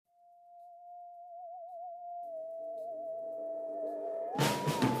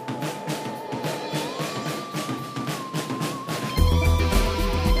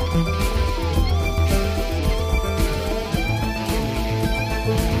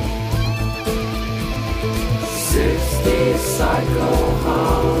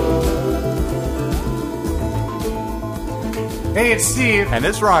Hey, it's Steve. And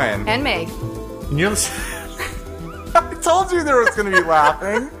it's Ryan. And Meg. And you're I told you there was going to be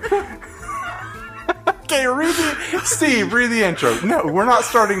laughing. Okay, Steve, read the intro. No, we're not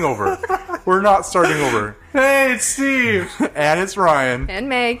starting over. Hey, it's Steve. And it's Ryan. And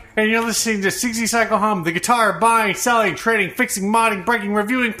Meg. And you're listening to 60 Cycle Hum, the guitar buying, selling, trading, fixing, modding, breaking,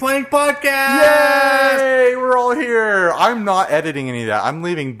 reviewing, playing podcast. Yay! We're all here. I'm not editing any of that. I'm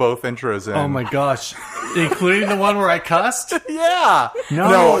leaving both intros in. Oh my gosh. Including the one where I cussed? Yeah.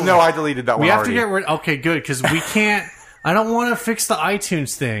 No, I deleted that one. We have already. to get rid. Okay, good, because we can't. I don't want to fix the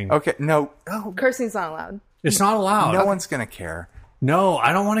iTunes thing. Okay, no. Oh, Cursing's not allowed. It's not allowed. no one's going to care. No,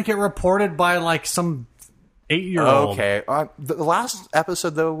 I don't want to get reported by like some 8-year-old. Okay. The last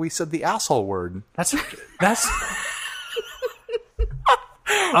episode, though, we said the asshole word. That's.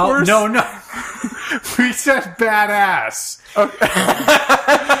 Oh, no. We said badass. Okay.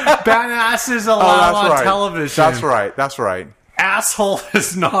 Badass is allowed on television. That's right. Asshole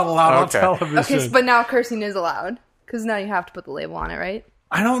is not allowed on television. Okay, but now cursing is allowed. Because now you have to put the label on it, right?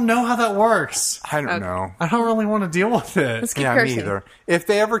 I don't know how that works. I don't know. I don't really want to deal with it. Let's keep cursing. Me either. If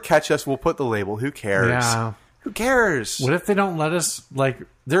they ever catch us, we'll put the label. Who cares? Yeah. Who cares? What if they don't let us, like...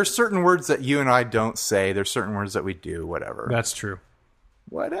 There's certain words that you and I don't say. There's certain words that we do. Whatever. That's true.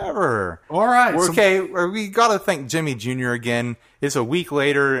 Whatever. All right. Okay, we got to thank Jimmy Jr. again. It's a week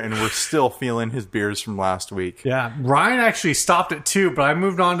later, and we're still feeling his beers from last week. Yeah. Ryan actually stopped at 2, but I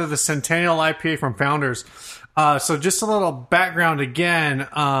moved on to the Centennial IPA from Founders. So just a little background again.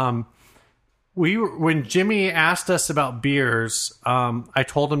 When Jimmy asked us about beers, I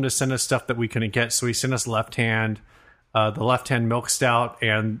told him to send us stuff that we couldn't get. So he sent us the Left Hand Milk Stout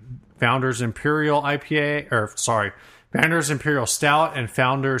and Founders Imperial IPA, Founders Imperial Stout and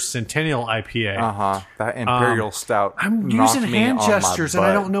Founders Centennial IPA. That Imperial Stout. I'm using hand gestures and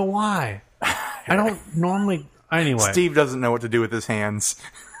I don't know why. I don't normally. Anyway, Steve doesn't know what to do with his hands.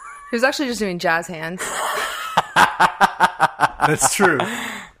 He was actually just doing jazz hands. That's true.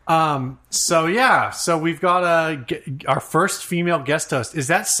 So we've got our first female guest host. Is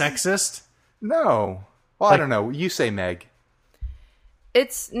that sexist? No. Well, I don't know. You say Meg.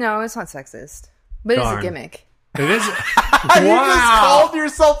 It's not sexist. But it's a gimmick. It is. You just called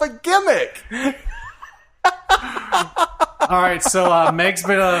yourself a gimmick. All right, so Meg's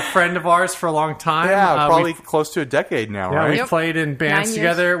been a friend of ours for a long time. Yeah, probably close to a decade now, right? We've played in bands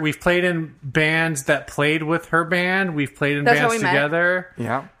together. We've played in bands that played with her band. We've played in bands together.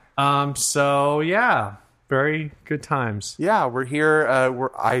 Yeah. So, yeah, very good times. Yeah, we're here.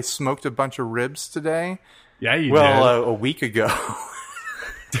 I smoked a bunch of ribs today. Yeah, you did. Well, a week ago.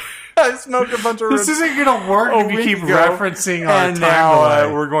 I smoked a bunch of ribs. This isn't going to work if you keep referencing our and time now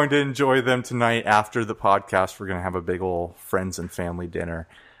delay. We're going to enjoy them tonight after the podcast. We're going to have a big old friends and family dinner.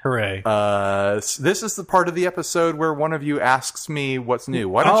 Hooray. This is the part of the episode where one of you asks me what's new.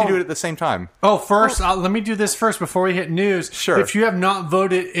 Why don't you do it at the same time? First, let me do this first before we hit news. Sure. If you have not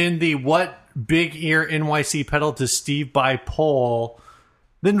voted in the What Big Ear NYC Pedal to Steve by poll,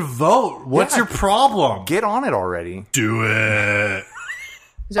 then vote. What's your problem? Get on it already. Do it.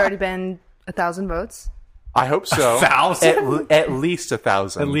 There's already been 1,000 votes. I hope so. 1,000? At least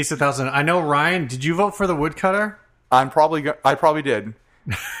 1,000. At least 1,000. I know, Ryan, did you vote for the woodcutter? I probably did. I probably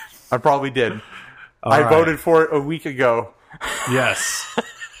did. I voted for it a week ago. Yes.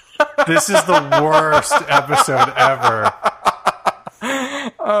 This is the worst episode ever.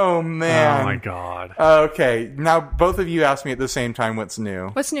 Oh, man. Oh, my God. Okay. Now, both of you asked me at the same time what's new.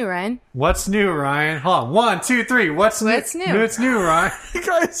 What's new, Ryan? What's new, Ryan? Hold on. 1, 2, 3. What's new? What's new? What's new, Ryan? You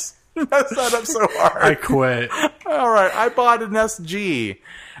guys messed that up so hard. I quit. All right. I bought an SG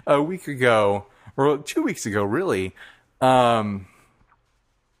a week ago, or 2 weeks ago, really.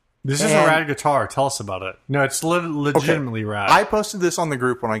 This is a rad guitar. Tell us about it. No, it's legitimately rad. I posted this on the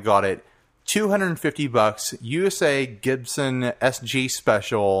group when I got it. $250, USA Gibson SG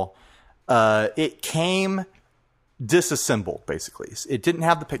special. It came disassembled, basically. It didn't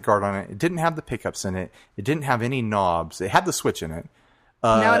have the pick guard on it. It didn't have the pickups in it. It didn't have any knobs. It had the switch in it.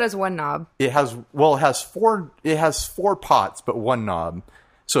 Now it has one knob. It has four pots, but one knob.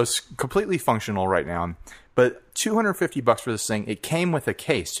 So it's completely functional right now. But $250 for this thing. It came with a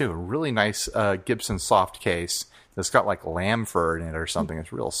case too, a really nice Gibson soft case that's got like lamb fur in it or something.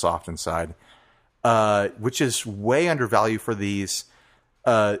 It's real soft inside, which is way undervalued for these.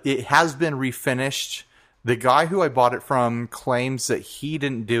 It has been refinished, The guy who I bought it from claims that he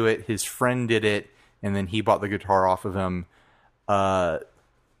didn't do it. His friend did it, and then he bought the guitar off of him.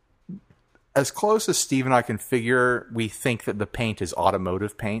 As close as Steve and I can figure, we think that the paint is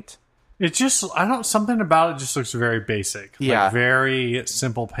automotive paint. It just, something about it just looks very basic. Yeah. Like very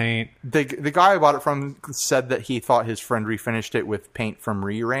simple paint. The guy I bought it from said that he thought his friend refinished it with paint from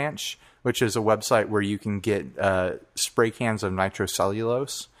Re-Ranch, which is a website where you can get spray cans of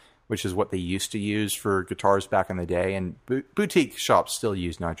nitrocellulose, which is what they used to use for guitars back in the day. And boutique shops still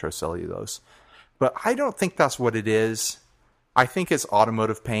use nitrocellulose. But I don't think that's what it is. I think it's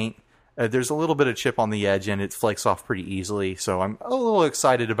automotive paint. There's a little bit of chip on the edge, and it flakes off pretty easily. So I'm a little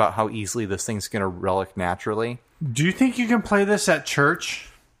excited about how easily this thing's going to relic naturally. Do you think you can play this at church?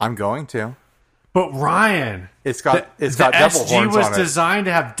 I'm going to. But Ryan, it's got double SG horns was on it. designed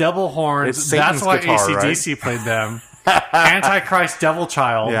to have double horns. It's Satan's That's why guitar, AC/DC played them. Antichrist Devil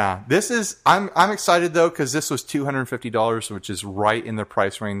Child. Yeah, this is. I'm excited though because this was $250, which is right in the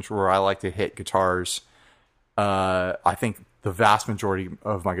price range where I like to hit guitars. I think the vast majority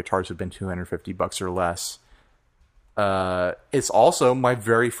of my guitars have been $250 or less. It's also my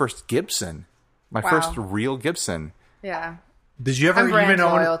very first Gibson, my first real Gibson. Yeah. Did you ever I'm brand even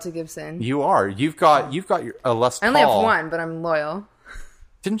own? loyal to Gibson. You are. You've got a Les Paul. I only have one, but I'm loyal.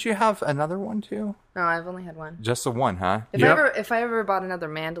 Didn't you have another one too? No, I've only had one. Just the one, huh? If I ever bought another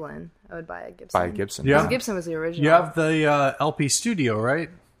mandolin, I would buy a Gibson. Buy a Gibson. Yeah. Gibson was the original. You have the LP Studio, right?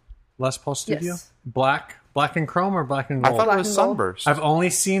 Les Paul Studio? Yes. Black and chrome or black and I gold? thought it Black was and gold. Sunburst. I've only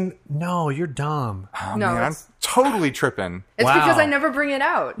seen... No, you're dumb. Oh, No, man, I'm it's- totally tripping. It's Wow. because I never bring it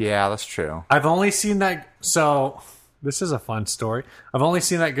out. Yeah, that's true. I've only seen that... So, this is a fun story. I've only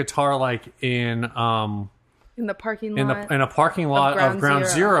seen that guitar like in In the parking in lot. a parking lot of Ground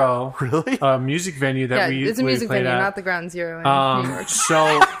Zero. Really? A music venue that yeah, we it's a we music played venue, at. not the Ground Zero in New York.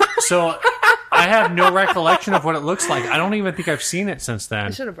 So I have no recollection of what it looks like. I don't even think I've seen it since I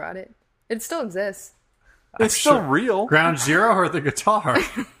then. should have brought it. It still exists. It's still real. Ground Zero or the guitar?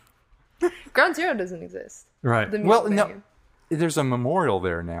 Ground Zero doesn't exist. Right. The music Well, venue. no, there's a memorial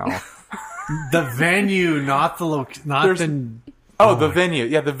there now. The venue, not the The venue.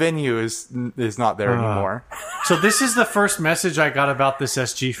 Yeah, the venue is not there anymore. So this is the first message I got about this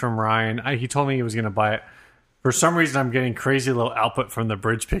SG from Ryan. He told me he was going to buy it. For some reason, I'm getting crazy little output from the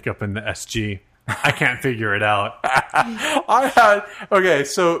bridge pickup in the SG. I can't figure it out.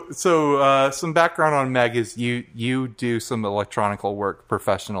 So some background on Meg is you do some electronical work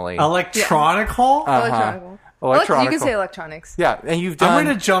professionally. Electronical? Electronical. Electronical. You can say electronics. Yeah, and you've done I'm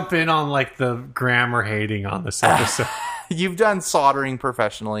going to jump in on like the grammar hating on this episode. you've done soldering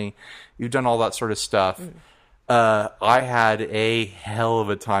professionally. You've done all that sort of stuff. I had a hell of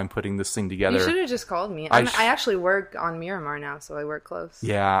a time putting this thing together. You should have just called me. I actually work on Miramar now, so I work close.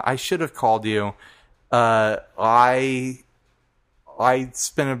 Yeah, I should have called you. I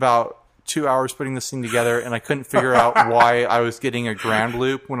spent about 2 hours putting this thing together, and I couldn't figure out why I was getting a ground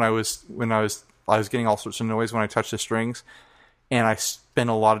loop when I was getting all sorts of noise when I touched the strings. And I spent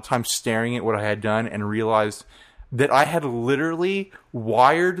a lot of time staring at what I had done and realized that I had literally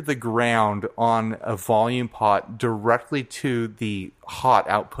wired the ground on a volume pot directly to the hot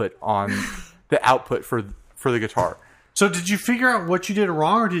output on the output for the guitar. So did you figure out what you did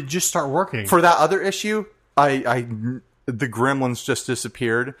wrong, or did it just start working? For that other issue, the gremlins just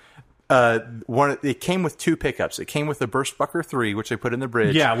disappeared. It came with two pickups. It came with the Burstbucker 3, which I put in the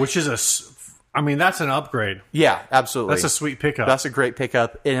bridge. Yeah, which is that's an upgrade. Yeah, absolutely. That's a sweet pickup. That's a great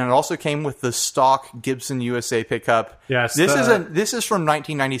pickup, and it also came with the stock Gibson USA pickup. Yes, this is from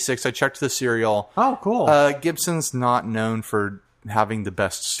 1996. I checked the serial. Oh, cool. Gibson's not known for having the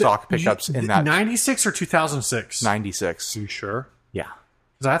best stock pickups in that 96 or 2006. 96. You sure? Yeah.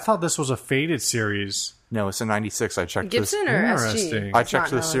 Because I thought this was a faded series. No, it's a 96. I checked Gibson this. or Interesting. SG? I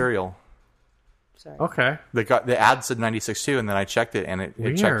checked the serial. Sorry. Okay. The ad said 96 too, and then I checked it, and it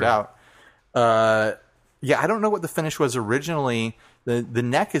checked Weird. out. Yeah, I don't know what the finish was originally. The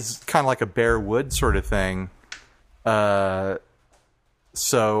neck is kind of like a bare wood sort of thing. So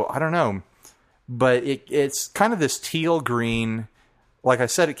I don't know, but it's kind of this teal green. Like I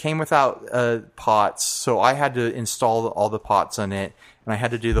said, it came without pots, so I had to install all the pots on it, and I had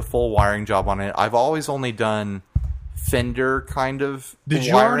to do the full wiring job on it. I've always only done Fender kind of Did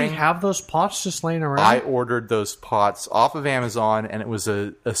you wiring. already have those pots just laying around? I ordered those pots off of Amazon, and it was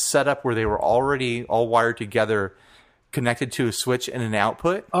a setup where they were already all wired together, connected to a switch and an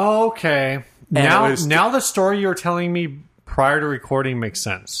output. Okay. Now the story you were telling me prior to recording makes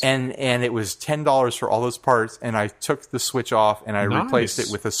sense. And it was $10 for all those parts, and I took the switch off and I replaced it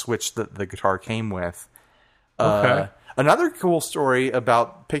with a switch that the guitar came with. Okay. Another cool story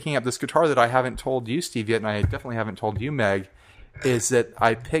about picking up this guitar that I haven't told you, Steve, yet, and I definitely haven't told you, Meg, is that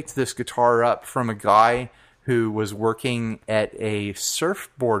I picked this guitar up from a guy who was working at a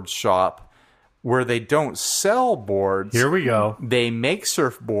surfboard shop where they don't sell boards. Here we go. They make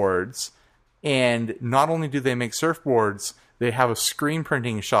surfboards, and not only do they make surfboards, they have a screen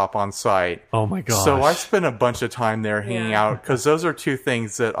printing shop on site. Oh my gosh. So I spent a bunch of time there hanging out because those are two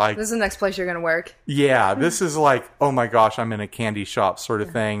things that This is the next place you're going to work. Yeah, this is like, oh my gosh, I'm in a candy shop sort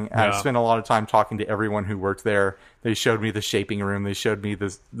of thing. Yeah. I spent a lot of time talking to everyone who worked there. They showed me the shaping room. They showed me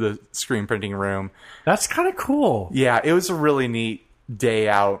the screen printing room. That's kind of cool. Yeah, it was a really neat day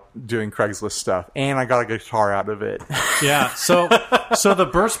out doing Craigslist stuff, and I got a guitar out of it. Yeah, so the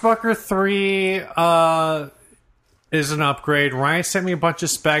Burstbucker 3 is an upgrade. Ryan sent me a bunch of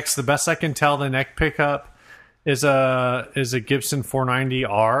specs. The best I can tell, the neck pickup is a Gibson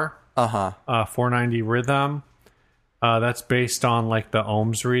 490R. 490 rhythm. That's based on like the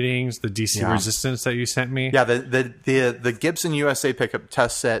ohms readings, the DC resistance that you sent me. Yeah, the Gibson USA pickup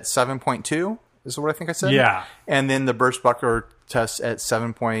tests at 7.2 is what I think I said. Yeah, and then the Burstbucker tests at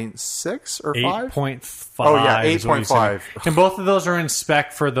 7.6 or 5? 8.5. Oh yeah, 8.5. And both of those are in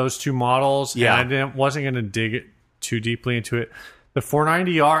spec for those two models. Yeah, and I wasn't going to dig it too deeply into it. The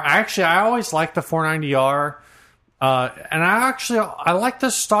 490R, I always like the 490R, and I like the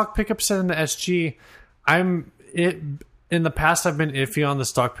stock pickup set in the SG. In the past, I've been iffy on the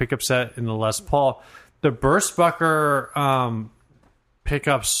stock pickup set in the Les Paul. The Burstbucker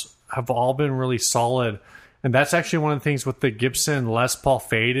pickups have all been really solid, and that's actually one of the things with the Gibson Les Paul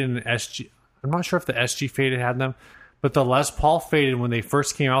Faded and SG. I'm not sure if the SG Faded had them, but the Les Paul Faded, when they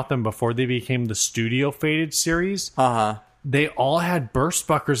first came out, them before they became the Studio Faded series, they all had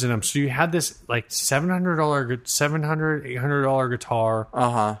Burstbuckers in them. So you had this like $800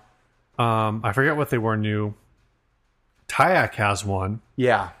 guitar. I forget what they were new. Tyak has one.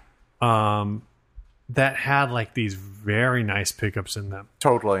 Yeah. That had like these very nice pickups in them.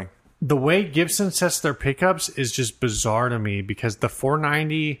 Totally. The way Gibson sets their pickups is just bizarre to me because the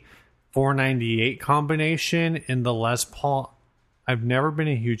 490 498 combination in the Les Paul, I've never been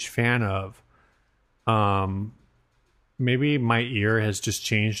a huge fan of. Maybe my ear has just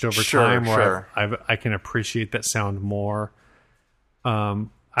changed over time where I can appreciate that sound more. I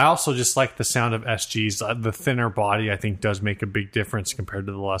also just like the sound of SGs. The thinner body, I think, does make a big difference compared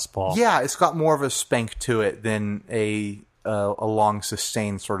to the Les Paul. Yeah, it's got more of a spank to it than a long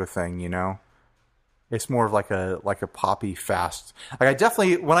sustained sort of thing, you know? It's more of like a poppy fast. Like I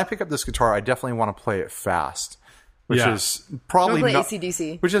definitely, when I pick up this guitar, I definitely want to play it fast, which is probably play not,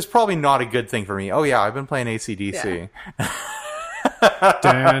 AC/DC. which is probably not a good thing for me. Oh yeah, I've been playing AC/DC. Yeah.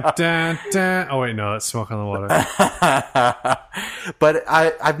 Dun, dun, dun. Oh wait, no, that's Smoke on the Water. But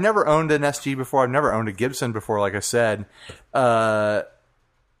I've never owned an SG before. I've never owned a Gibson before, like I said, and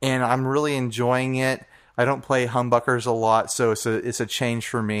I'm really enjoying it. I don't play humbuckers a lot, so it's a change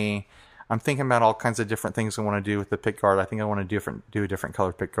for me. I'm thinking about all kinds of different things I want to do with the pick guard. I think I want to do a different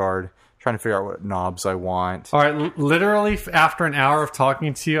color pick guard. Trying to figure out what knobs I want. All right, literally after an hour of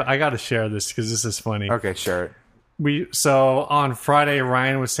talking to you, I got to share this because this is funny. Okay, share it. So on Friday,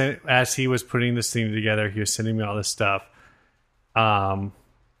 Ryan was as he was putting this thing together, he was sending me all this stuff. And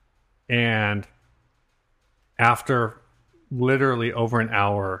after literally over an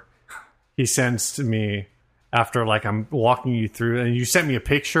hour, he sends to me after like I'm walking you through, and you sent me a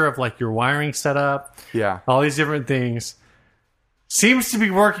picture of like your wiring setup. Yeah. All these different things. Seems to be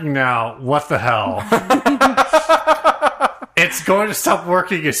working now. What the hell? It's going to stop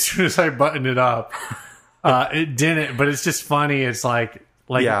working as soon as I button it up. It didn't, but it's just funny. It's like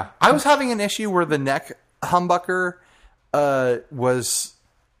yeah. I was having an issue where the neck humbucker was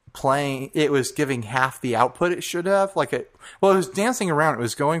playing. It was giving half the output it should have. It was dancing around. It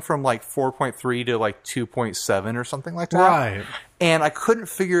was going from like 4.3 to like 2.7 or something like that. Right. And I couldn't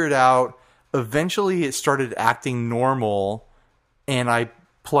figure it out. Eventually, it started acting normal, and I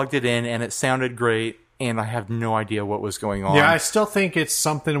plugged it in, and it sounded great. And I have no idea what was going on. Yeah, I still think it's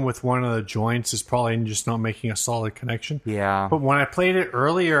something with one of the joints is probably just not making a solid connection. Yeah. But when I played it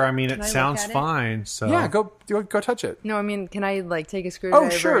earlier, I mean, it sounds fine. So yeah, go touch it. No, I mean, can I like take a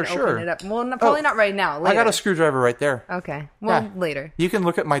screwdriver and open it up? Well, probably not right now. Later. I got a screwdriver right there. Okay. Well, later. You can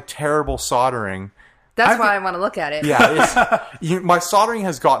look at my terrible soldering. That's why I want to look at it. Yeah. My soldering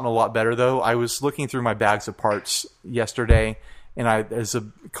has gotten a lot better, though. I was looking through my bags of parts yesterday, and there's a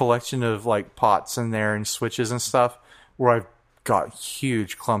collection of like pots in there and switches and stuff where I've got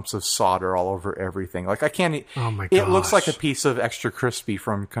huge clumps of solder all over everything. Like I can't. Oh my gosh. It looks like a piece of extra crispy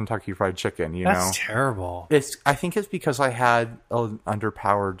from Kentucky Fried Chicken. You know, that's terrible. I think it's because I had an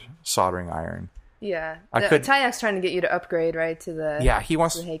underpowered soldering iron. Yeah. I could. Tayak's trying to get you to upgrade, right, to the... Yeah, he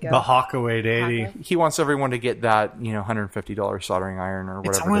wants the Heiko. The Hako 880. he wants everyone to get that, $150 soldering iron or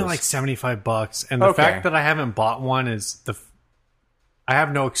whatever. It's only it is. like $75, and the fact that I haven't bought one is I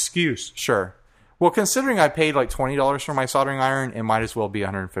have no excuse. Sure. Well, considering I paid like $20 for my soldering iron, it might as well be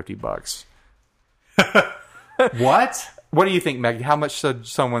 $150. What? What do you think, Meg? How much should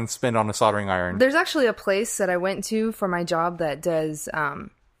someone spend on a soldering iron? There's actually a place that I went to for my job that does...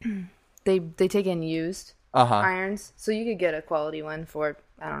 they take in used irons, so you could get a quality one for,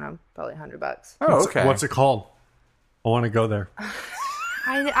 I don't know, probably $100. Oh, okay. What's it called? I want to go there.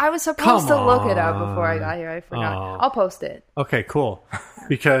 I was supposed to look it up before I got here. I forgot. Oh. I'll post it. Okay, cool.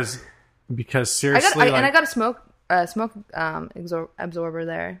 Because seriously, I got a smoke absorber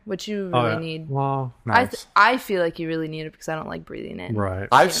there, which you really need. Well, Nice. I feel like you really need it because I don't like breathing in. right.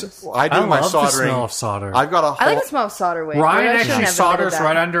 I I do my love soldering. the smell of solder. I've got a whole... I like the smell of solder wick. Ryan I should actually have solders admitted that.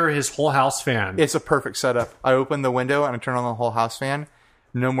 right under his whole house fan. It's a perfect setup. I open the window and I turn on the whole house fan.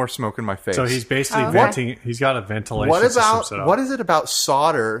 No more smoke in my face. So he's basically Okay. venting. He's got a ventilation What system set up. what is it about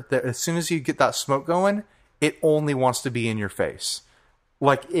solder that as soon as you get that smoke going, it only wants to be in your face?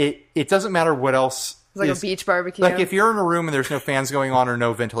 Like it doesn't matter what else. It's like is, a beach barbecue. Like if you're in a room and there's no fans going on or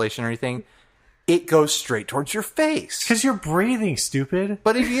no ventilation or anything, it goes straight towards your face. Because you're breathing, stupid.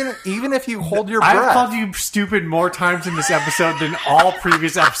 But even if you hold your breath, I've called you stupid more times in this episode than all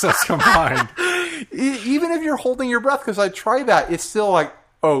previous episodes combined. even if you're holding your breath, because I tried that, it's still like,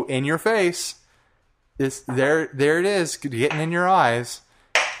 oh, in your face. It's there it is, getting in your eyes.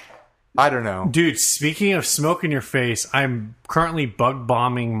 I don't know. Dude, speaking of smoke in your face, I'm currently bug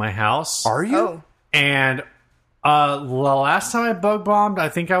bombing my house. Are you? Oh. And the last time I bug bombed, I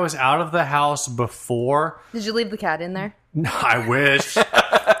think I was out of the house before. Did you leave the cat in there? I wish.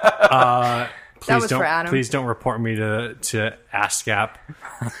 That was for Adam. Please don't report me to ASCAP.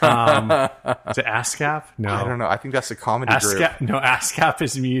 To ASCAP? No. I don't know. I think that's a comedy group. ASCAP, no, ASCAP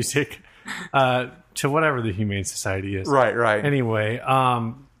is music. To whatever the Humane Society is. Right. Anyway,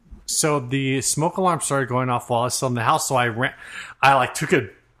 so the smoke alarm started going off while I was still in the house. So I took a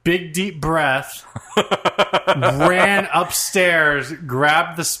big deep breath, ran upstairs,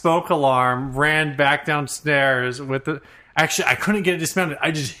 grabbed the smoke alarm, ran back downstairs with the. Actually, I couldn't get it dismounted.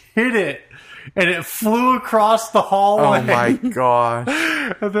 I just hit it, and it flew across the hallway. Oh my gosh!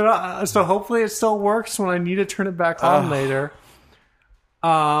 And then so hopefully it still works when I need to turn it back on later.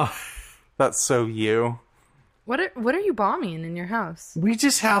 That's so you. What are you bombing in your house? We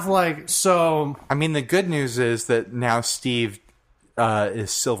just have I mean, the good news is that now Steve is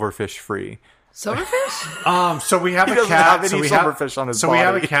silverfish free. Silverfish? So we have He a doesn't cat. have any so we silverfish on his So we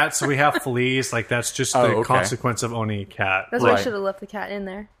have a body. cat. So we have fleas. Like that's just the okay. consequence of owning a cat. That's why I Right. should have left the cat in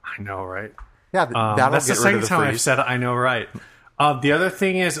there. I know, right? Yeah, that'll That's get the rid second of the time I've freeze. said it. I know, right? The other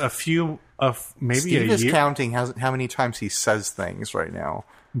thing is maybe Steve a is year, counting how many times he says things right now.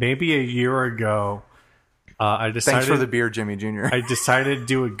 maybe a year ago. I decided. Thanks for the beer, Jimmy Jr. I decided to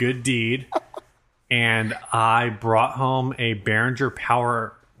do a good deed, and I brought home a Behringer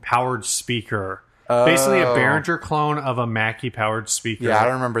powered speaker. Basically, a Behringer clone of a Mackie powered speaker. Yeah, I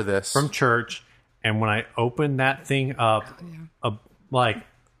remember this. From church. And when I opened that thing up,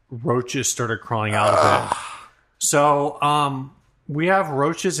 roaches started crawling out of it. So we have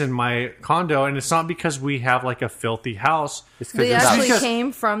roaches in my condo, and it's not because we have like a filthy house. It's They because actually because-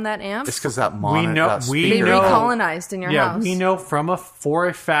 came from that amp. it's because that We monitor. know- that we They speaker. know- recolonized in your Yeah, house. we know for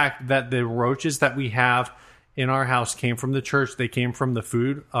a fact that the roaches that we have in our house came from the church. They came from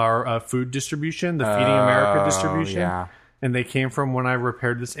our food distribution, the Feeding America distribution. yeah. And they came from when I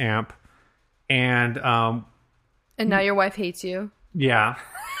repaired this amp. And And now your wife hates you. yeah.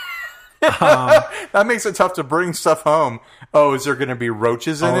 That makes it tough to bring stuff home. Oh, is there going to be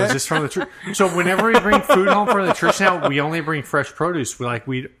roaches in Oh, it? is this from the church? So whenever we bring food home from the church now, we only bring fresh produce.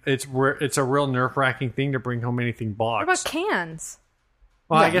 It's a real nerve-wracking thing to bring home anything boxed. What about cans?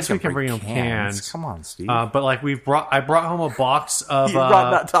 Well, Yeah, I guess you we can bring home cans. Come on, Steve. But like I brought home a box of you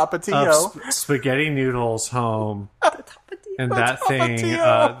brought that Tapatio. spaghetti noodles home, and that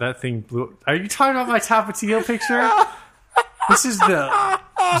Tapatio. thing blew. Are you talking about my Tapatio picture? This is the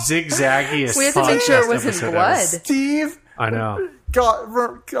zigzaggiest. We have to make sure it podcast wasn't episode blood. ever. Steve, I know.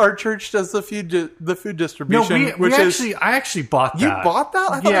 our church does the food No, distribution. I actually bought that. You bought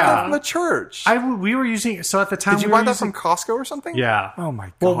that? I thought Yeah. it came from the church. We were using. So at the time, Did you we were buy that using, from Costco or something? Yeah. Oh my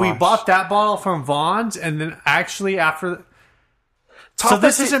god. Well, we bought that bottle from Vaughn's, and then actually after. So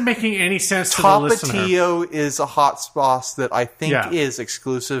this isn't making any sense to the listener. Tapatio is a hot sauce that I think Yeah. is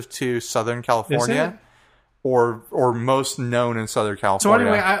exclusive to Southern California. or most known in Southern So California.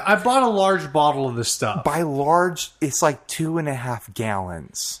 anyway, I bought a large bottle of this stuff. By large, it's like 2.5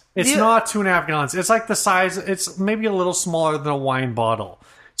 gallons. It's not 2.5 gallons. It's like the size. It's maybe a little smaller than a wine bottle.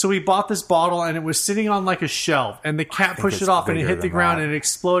 So we bought this bottle, and it was sitting on like a shelf, and the cat pushed it off, and it hit the ground, and it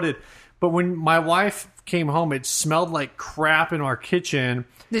exploded. But when my wife came home, it smelled like crap in our kitchen.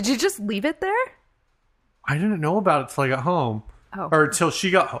 Did you just leave it there? I didn't know about it till I got home. Oh. Or until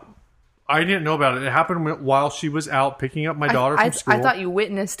she got home. I didn't know about it. It happened while she was out picking up my daughter from school. I thought you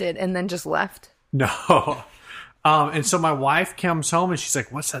witnessed it and then just left. No. And so my wife comes home, and she's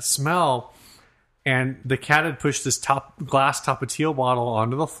like, what's that smell? And the cat had pushed this glass Tapatio bottle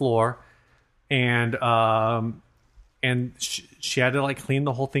onto the floor, and she had to like clean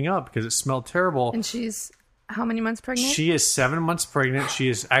the whole thing up because it smelled terrible. And she's how many months pregnant? She is 7 months pregnant. She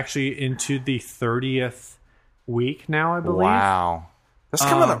is actually into the 30th week now, I believe. Wow, that's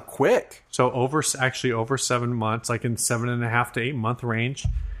coming up quick. So over 7 months, like in 7.5 to 8 month range,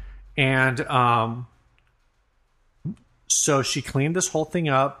 and so she cleaned this whole thing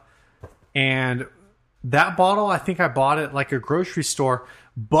up. And that bottle, I think I bought it like a grocery store.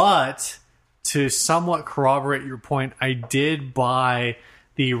 But to somewhat corroborate your point, I did buy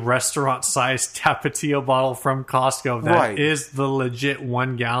the restaurant-sized Tapatio bottle from Costco. That is the legit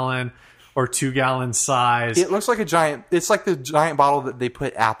 1 gallon or 2 gallon size. It looks like a giant... It's like the giant bottle that they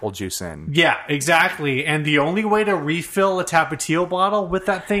put apple juice in. Yeah, exactly. And the only way to refill a Tapatio bottle with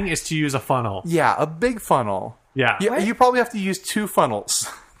that thing is to use a funnel. Yeah, a big funnel. Yeah. You probably have to use 2 funnels.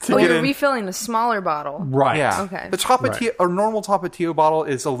 You're refilling the smaller bottle. Right. Yeah. Okay. The Tapatio, a normal Tapatio bottle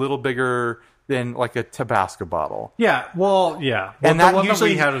is a little bigger than like a Tabasco bottle. Yeah. Well, yeah. Well, And the that one usually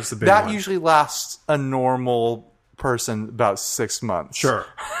that we had was the big that one. usually lasts a normal person about 6 months. Sure.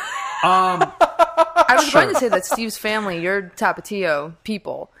 I was going to say that Steve's family, you're Tapatio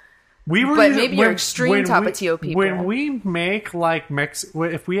people. But maybe you're extreme Tapatio people. When we make like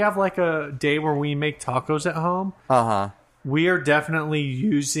if we have like a day where we make tacos at home, we are definitely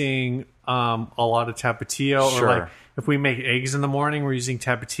using a lot of Tapatio. Sure. Or like if we make eggs in the morning, we're using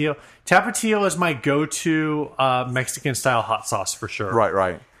Tapatio. Tapatio is my go-to Mexican style hot sauce for sure.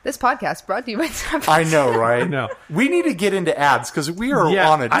 Right. This podcast brought to you by Tapatio. I know, right? No. We need to get into ads because we are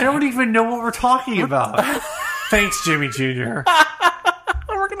on it. I don't even know what we're talking about. Thanks, Jimmy Jr.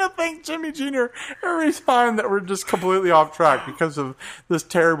 We're going to thank Jimmy Jr. every time that we're just completely off track because of this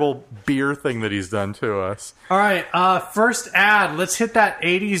terrible beer thing that he's done to us. All right, first ad. Let's hit that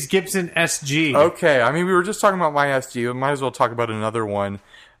 80s Gibson SG. Okay, I mean, we were just talking about my SG. We might as well talk about another one.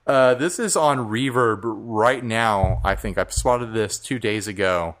 This is on Reverb right now, I think. I spotted this 2 days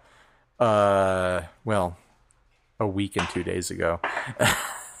ago. Well, a week and 2 days ago.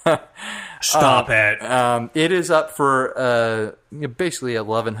 Stop it. It is up for basically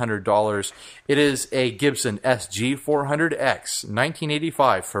 $1,100. It is a Gibson SG 400X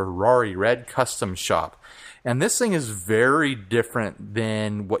 1985 Ferrari Red Custom Shop. And this thing is very different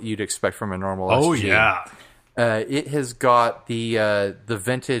than what you'd expect from a normal SG. Oh, yeah. It has got the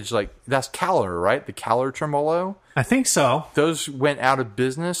vintage, like, that's Caller, right? The Caller tremolo. I think so. Those went out of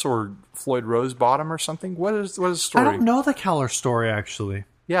business, or Floyd Rose bought them or something. What is the story? I don't know the Keller story, actually.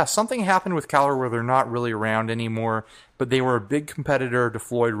 Yeah, something happened with Caller where they're not really around anymore, but they were a big competitor to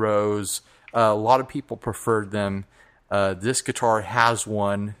Floyd Rose. A lot of people preferred them. This guitar has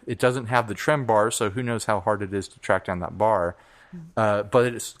one. It doesn't have the trem bar, so who knows how hard it is to track down that bar. But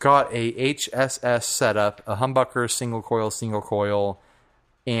it's got a HSS setup, a humbucker, single coil,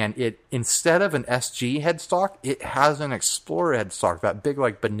 and it, instead of an SG headstock, it has an Explorer headstock, that big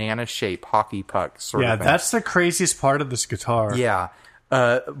like banana shape hockey puck sort of thing. Yeah, that's the craziest part of this guitar. Yeah.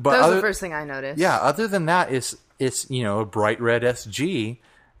 That was the first thing I noticed. Yeah, other than that, it's a bright red SG.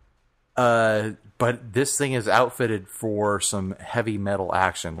 But this thing is outfitted for some heavy metal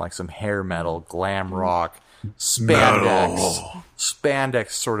action, like some hair metal, glam rock, spandex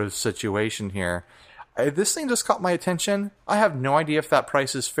sort of situation here. This thing just caught my attention. I have no idea if that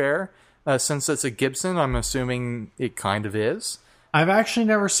price is fair. Since it's a Gibson, I'm assuming it kind of is. I've actually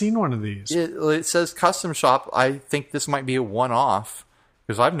never seen one of these. It says custom shop. I think this might be a one-off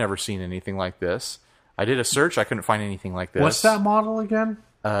because I've never seen anything like this. I did a search. I couldn't find anything like this. What's that model again?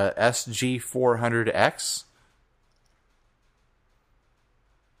 SG 400X.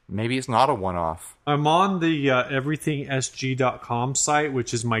 Maybe it's not a one-off. I'm on the everythingsg.com site,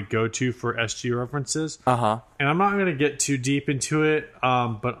 which is my go-to for SG references. And I'm not going to get too deep into it,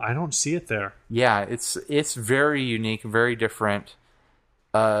 but I don't see it there. Yeah, it's very unique, very different.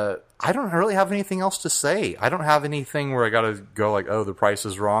 I don't really have anything else to say. I don't have anything where I got to go like, oh, the price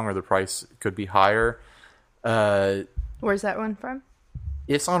is wrong or the price could be higher. Where's that one from?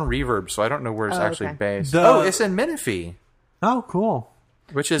 It's on Reverb, so I don't know where it's actually based. It's in Menifee. Oh, cool.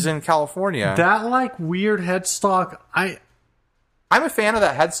 Which is in California. That like weird headstock. I'm a fan of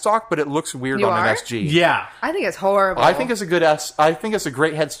that headstock, but it looks weird on an SG. Yeah, I think it's horrible. I think it's a good I think it's a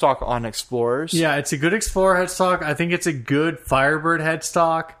great headstock on Explorers. Yeah, it's a good Explorer headstock. I think it's a good Firebird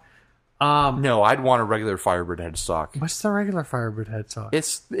headstock. No, I'd want a regular Firebird headstock. What's the regular Firebird headstock?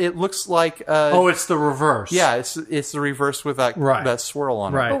 It looks like it's the reverse. Yeah, it's the reverse with that swirl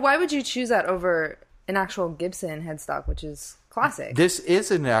on it. But why would you choose that over an actual Gibson headstock, which is classic? This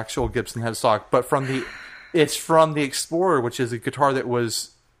is an actual Gibson headstock, but it's from the Explorer, which is a guitar that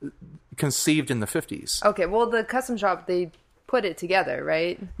was conceived in the 50s. Okay, well, the custom shop, they put it together,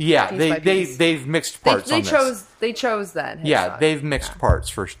 right? Yeah, they've mixed parts on this. They chose that headstock. Yeah, they've mixed parts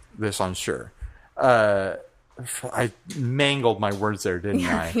for this, I'm sure. I mangled my words there, didn't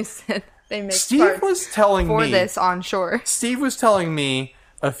I? You said they mixed Steve parts was telling for me, this onshore. Steve was telling me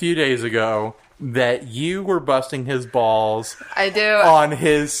a few days ago that you were busting his balls. I do on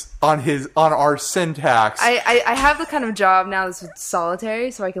our syntax. I have the kind of job now that's solitary,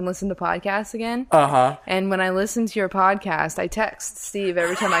 so I can listen to podcasts again. And when I listen to your podcast, I text Steve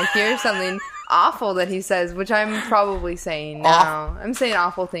every time I hear something awful that he says, which I'm probably saying now. I'm saying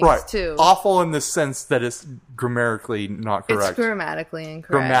awful things too. Awful in the sense that it's grammatically not correct. It's grammatically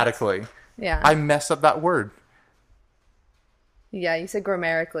incorrect. Grammatically. Yeah. I messed up that word. Yeah, you said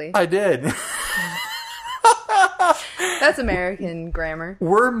grammatically. I did. That's American grammar.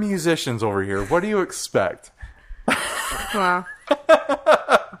 We're musicians over here. What do you expect? Wow.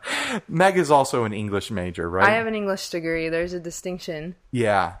 Meg is also an English major, right? I have an English degree. There's a distinction.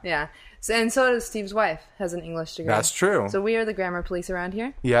 Yeah. Yeah. And so does Steve's wife, has an English degree. That's true. So we are the grammar police around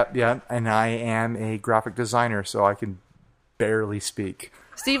here. Yep. And I am a graphic designer, so I can barely speak.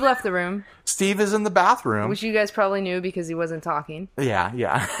 Steve left the room. Steve is in the bathroom. Which you guys probably knew because he wasn't talking. Yeah.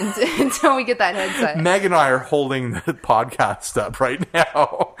 Until we get that headset. Meg and I are holding the podcast up right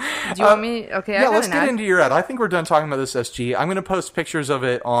now. Do you want me? Okay, yeah, let's get into your ad. I think we're done talking about this SG. I'm going to post pictures of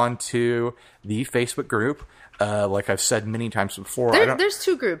it onto the Facebook group. Like I've said many times before. There's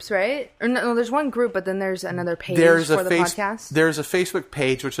two groups, right? Or no, there's one group, but then there's another page for the podcast. There's a Facebook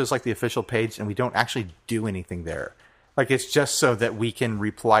page, which is like the official page, and we don't actually do anything there. Like, it's just so that we can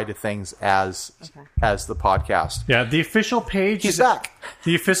reply to things as the podcast. Yeah, the official page. He's back.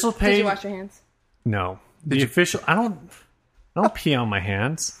 The official page. Did you wash your hands? No. I don't pee on my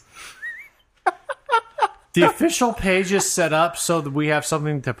hands. The official page is set up so that we have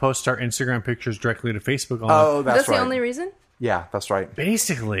something to post our Instagram pictures directly to Facebook on. Oh, that's right. That's the only reason? Yeah, that's right.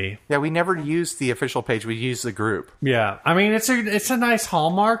 Basically. Yeah, we never use the official page. We use the group. Yeah. I mean, it's a nice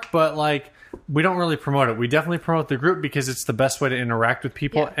hallmark, but like, we don't really promote it. We definitely promote the group because it's the best way to interact with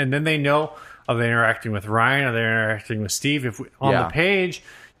people. Yeah. And then they know, are they interacting with Ryan? Are they interacting with Steve? On the page,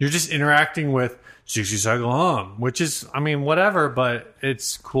 you're just interacting with 60 Cycle Hum, which is, I mean, whatever, but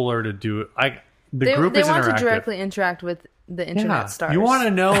it's cooler to do. The group is interactive. They want to directly interact with the internet stars. You want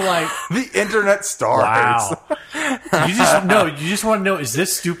to know, like... the internet stars. Wow. You just want to know, is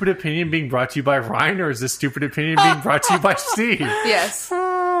this stupid opinion being brought to you by Ryan, or is this stupid opinion being brought to you by Steve? Yes.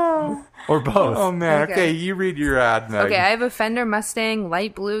 Or both. Oh, man. Okay, you read your ad, Meg. Okay, I have a Fender Mustang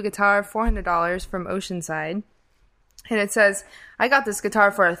light blue guitar, $400 from Oceanside. And it says, I got this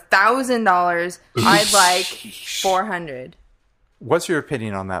guitar for $1,000. I'd like $400. What's your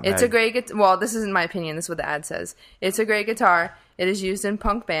opinion on that, Meg? It's a great guitar. Well, this isn't my opinion. This is what the ad says. It's a great guitar. It is used in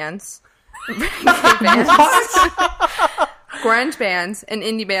punk bands. Grunge bands, and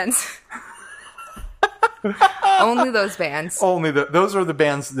indie bands. Only those bands. Those are the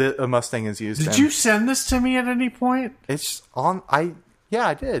bands that a Mustang is used in. Did you send this to me at any point? It's on. I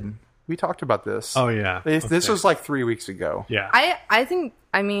did. We talked about this. Oh yeah. This was like 3 weeks ago. Yeah. I think.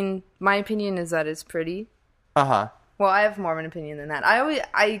 I mean, my opinion is that it's pretty. Well, I have more of an opinion than that.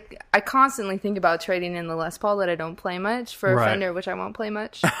 I constantly think about trading in the Les Paul that I don't play much for a Fender, which I won't play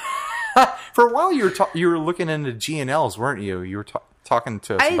much. For a while, you were looking into G&Ls, weren't you? You were talking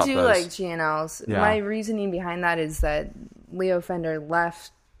to us about those. I do like G&Ls. Yeah. My reasoning behind that is that Leo Fender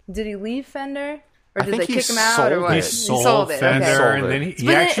left. Did he leave Fender? Or did they kick him out? Or what? He sold it. Fender, okay. And then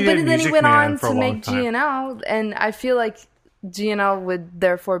he actually did then he went on to make G&L, and I feel like G&L would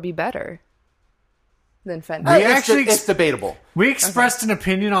therefore be better than Fender. It's debatable. We expressed an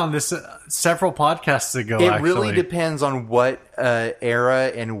opinion on this several podcasts ago. It really depends on what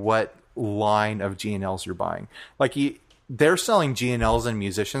era and what line of G&Ls you're buying. Like they're selling G&Ls in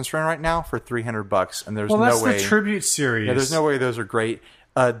Musicians Friend right now for $300, and there's no way. Well, that's the tribute series. Yeah, there's no way those are great.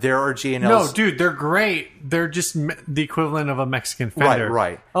 There are G&Ls. No, dude, they're great. They're just the equivalent of a Mexican Fender.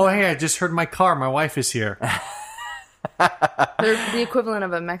 Right. Oh, hey, I just heard my car. My wife is here. They're the equivalent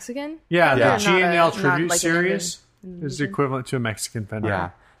of a Mexican? Yeah, Yeah. the G&L Not Tribute like an Series Indian. is the equivalent to a Mexican Fender. Yeah.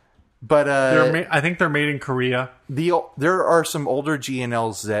 But I think they're made in Korea. there are some older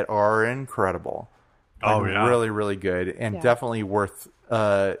G&Ls that are incredible. Oh, yeah. Really, really good. And definitely worth,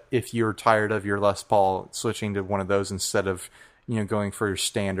 if you're tired of your Les Paul, switching to one of those instead of, going for your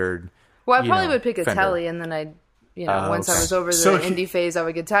standard. Well, I probably would pick a Fender. Telly, and then I'd, once I was over the So indie phase, I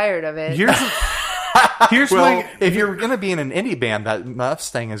would get tired of it. Here's Well, my if you're going to be in an indie band, that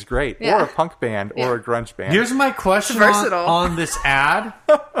Mustang is great. Yeah. Or a punk band, or a grunge band. here's my question Versatile. on this ad.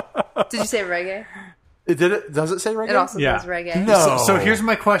 Did you say reggae? Does it say reggae? It also Yeah. says reggae. No. So here's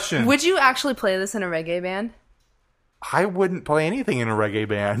my question. Would you actually play this in a reggae band? I wouldn't play anything in a reggae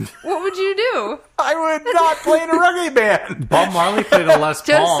band. What would you do? I would not play in a reggae band. Bob Marley played a Les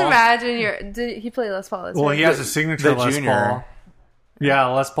Paul. Just imagine did he play Les Paul? Well, he has a signature the Les Junior. Paul. Yeah,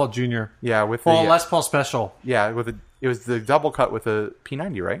 Les Paul Jr. Yeah, with Well, the Les Paul Special. yeah, it was the double cut with a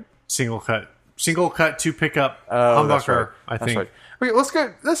P90, right? Single cut 2 pickup Oh, that's humbucker, right. I That's think. right. Okay,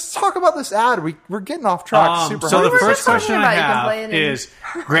 let's talk about this ad. We're getting off track. Super So hard. the were first just talking question I about you can have play it in is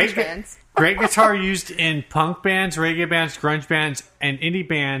great, bands. great guitar used in punk bands, reggae bands, grunge bands, and indie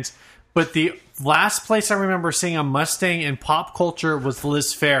bands. But the last place I remember seeing a Mustang in pop culture was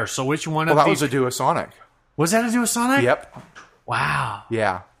Liz Phair. So which one well, of that was these a Duosonic. was that a Duosonic? Yep. Wow.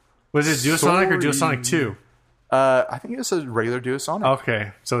 Yeah. Was it Duosonic or Sorry. Duosonic 2? I think it was a regular Duosonic.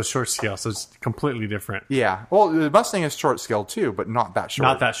 Okay, so it's short scale, so it's completely different. Yeah. Well, the Mustang is short scale too, but not that short.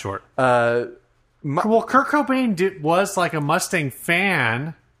 Not that short. Uh, Well, Kurt Cobain was like a Mustang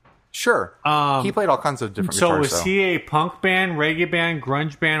fan. Sure. He played all kinds of different So guitars. was he a punk band, reggae band,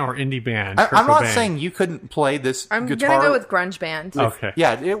 grunge band, or indie band? Kurt I'm not Cobain? saying you couldn't play this I'm guitar. gonna go with grunge band. Okay.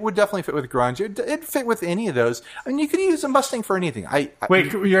 Yeah, it would definitely fit with grunge. It'd fit with any of those. I mean, you could use a Mustang for anything.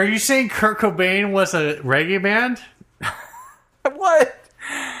 Wait, are you saying Kurt Cobain was a reggae band? What?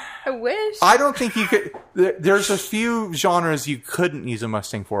 I wish. I don't think you could. There's a few genres you couldn't use a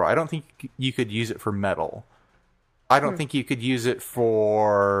Mustang for. I don't think you could use it for metal. I don't think you could use it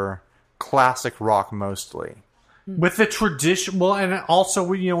for classic rock mostly. With the tradition, well, and also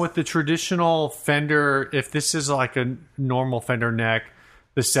with the traditional Fender, if this is like a normal Fender neck,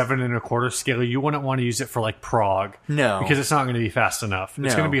 the 7 1/4 scale, you wouldn't want to use it for like prog. No. Because it's not going to be fast enough. It's No.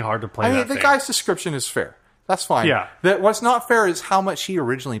 going to be hard to play. I mean, that the thing. guy's description is fair. That's fine. Yeah. What's not fair is how much he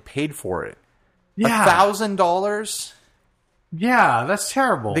originally paid for it. Yeah. $1,000. Yeah, that's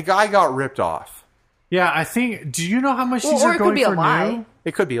terrible. The guy got ripped off. Yeah, I think. Do you know how much these or are it could going be a for lie. new?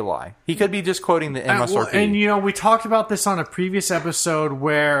 It could be a lie. He could be just quoting the MSRP. And we talked about this on a previous episode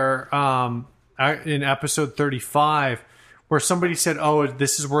where, in episode 35, where somebody said, "Oh,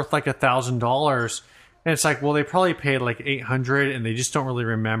 this is worth like $1,000," and it's like, well, they probably paid like $800, and they just don't really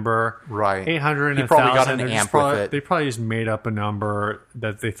remember. Right. 800 He and probably got 1,000. an They're just amp with probably- it. They probably just made up a number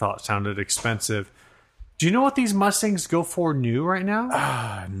that they thought sounded expensive. Do you know what these Mustangs go for new right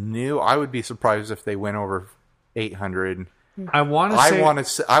now? New. I would be surprised if they went over 800. I want to I say. want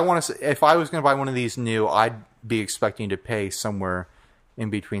to. If I was going to buy one of these new, I'd be expecting to pay somewhere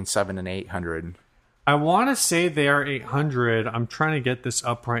in between 700 and 800. I want to say they are 800. I'm trying to get this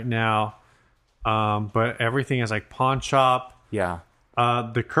up right now, but everything is like pawn shop. Yeah.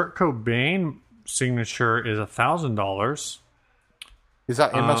 The Kurt Cobain signature is $1,000. Is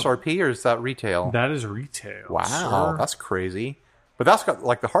that MSRP or is that retail? That is retail. Wow, sir. that's crazy. But that's got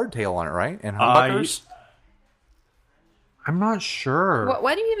like the hardtail on it, right? And humbuckers. I'm not sure.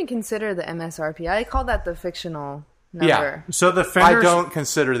 Why do you even consider the MSRP? I call that the fictional number. So the I Fenders, don't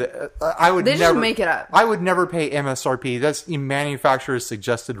consider that. I would They just never make it up. I would never pay MSRP. That's the manufacturer's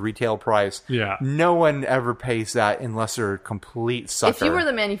suggested retail price. Yeah. No one ever pays that unless they're a complete sucker. If you were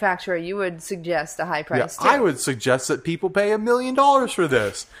the manufacturer, you would suggest a high yeah, price too. I would suggest that people pay $1 million for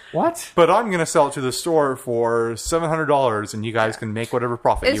this. What? But I'm going to sell it to the store for $700, and you guys can make whatever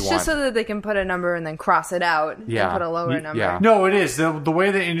profit It's you just want. so that they can put a number and then cross it out Yeah. and put a lower number. Yeah. No, it is. The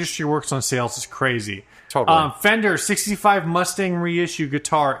way the industry works on sales is crazy. Totally. Fender 65 Mustang reissue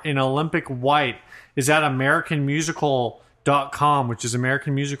guitar in Olympic white is at AmericanMusical.com, which is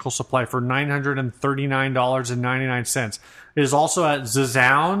American Musical Supply, for $939.99. It is also at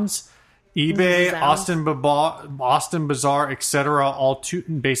Zazounds, eBay, Zazounds. Austin Bazaar, etc. All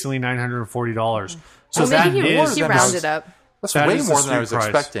basically $940. So Well, that maybe is he than rounded up. That's that way is the more than I street was price.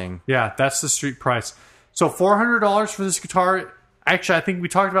 expecting. Yeah, that's the street price. So $400 for this guitar. Actually, I think we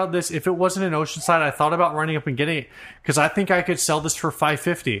talked about this. If it wasn't in Oceanside, I thought about running up and getting it because I think I could sell this for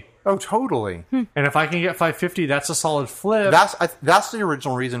 $550. Oh, totally. And if I can get $550, that's a solid flip. That's the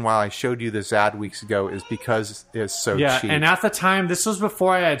original reason why I showed you this ad weeks ago, is because it's so cheap. And at the time, this was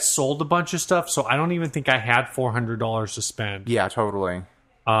before I had sold a bunch of stuff, so I don't even think I had $400 to spend. Yeah, totally.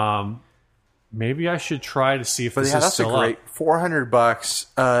 Maybe I should try to see if this is that's still a great up.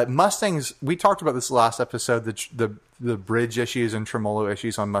 $400. Mustangs. We talked about this last episode. The bridge issues and tremolo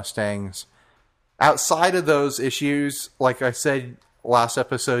issues on Mustangs. Outside of those issues, like I said last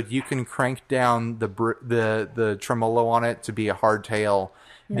episode, you can crank down the tremolo on it to be a hardtail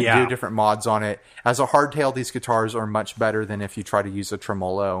and do different mods on it. As a hardtail, these guitars are much better than if you try to use a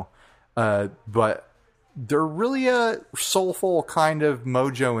tremolo. But they're really a soulful kind of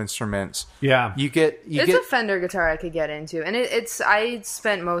mojo instruments. Yeah. It's a Fender guitar I could get into. And I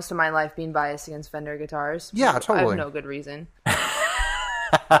spent most of my life being biased against Fender guitars. Yeah, totally. I have no good reason.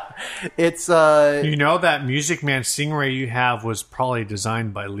 It's You know that Music Man Stingray you have was probably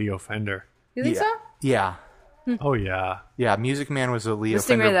designed by Leo Fender. You think so? Yeah. Oh, yeah. Yeah, Music Man was a Leo The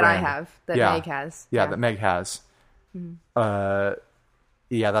Fender Stingray that I brand. have, that Meg has. Yeah, that Meg has.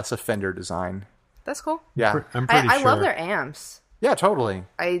 Yeah, that's a Fender design. That's cool. Yeah. I'm pretty sure. I love their amps. Yeah, totally.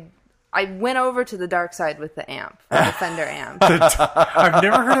 I went over to the dark side with the amp, the Fender amp. I've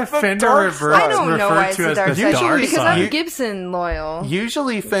never heard of Fender I don't know why referred it's to the as dark the side. dark Because side. I'm Gibson loyal.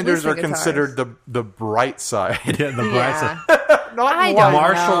 Usually Fenders are Listen considered the bright side. Yeah, the bright side. Not I white. don't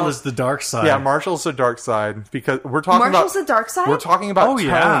Marshall know. is the dark side. Yeah, Marshall's the dark side, because we're talking Marshall's about the dark side? We're talking about tone.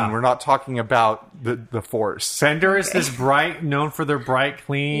 yeah. We're not talking about the force. Fender is this bright, known for their bright,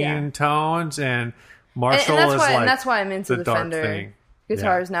 clean tones, and Marshall and is that's why I'm into the dark Fender thing.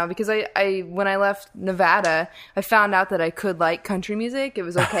 guitars now, because I when I left Nevada, I found out that I could like country music. It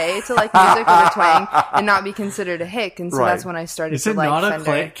was okay to like music with a twang and not be considered a hick, and so Right. that's when I started Is to it like not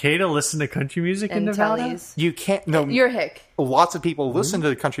Fender okay to listen to country music in and Nevada? tellies. You can't. No, You're a hick. lots of people listen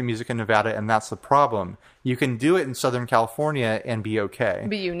to country music in Nevada, and that's the problem. You can do it in Southern California and be okay.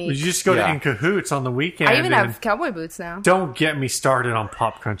 Be You unique. just go to Yeah. In Cahoots on the weekend. I even and have cowboy boots now. Don't get me started on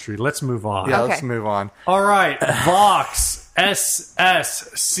pop country. Let's move on. Yeah, Okay. let's move on. All right, Vox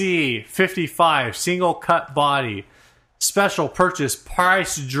SSC 55 single cut body, special purchase,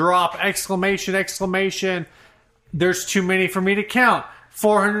 price drop, exclamation. There's too many for me to count.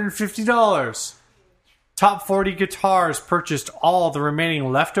 $450. Top 40 guitars purchased all the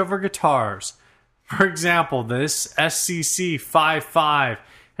remaining leftover guitars. For example, this SCC 55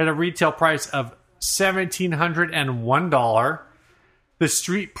 had a retail price of $1,701. The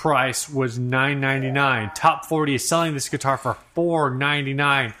street price was $999. Top 40 is selling this guitar for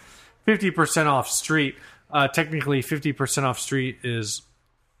 $499. 50% off street. Technically, 50% off street is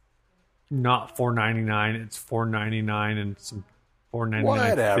not $499. It's $499 and some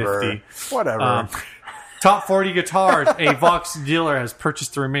 $499.50. Whatever. Top 40 guitars. A Vox dealer has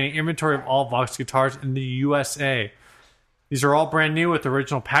purchased the remaining inventory of all Vox guitars in the USA. These are all brand new with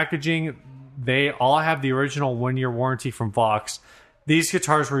original packaging. They all have the original 1-year warranty from Vox. These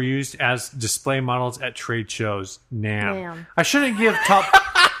guitars were used as display models at trade shows. Damn. I shouldn't give top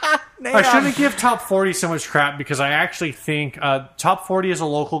 40 so much crap, because I actually think Top 40 is a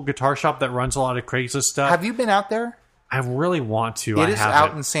local guitar shop that runs a lot of Craigslist stuff. Have you been out there? I really want to. It is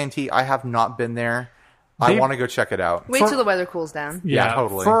out in Santee. I have not been there. I want to go check it out. Wait till the weather cools down. Yeah,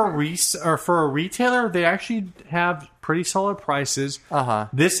 totally. For a retailer, they actually have pretty solid prices.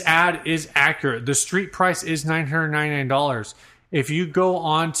 This ad is accurate. The street price is $999. If you go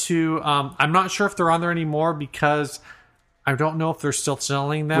on to, I'm not sure if they're on there anymore, because I don't know if they're still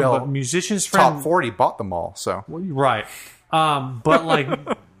selling them. Well, but Musicians Friend, Top 40 bought them all, so. right? But like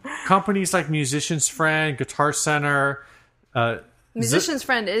companies like Musicians Friend, Guitar Center. Musician's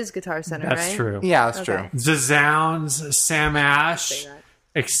Friend is Guitar Center, right? That's true. Yeah, that's Okay. true. Zazzounds, Sam Ash, Say that.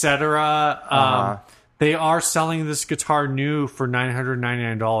 etc. They are selling this guitar new for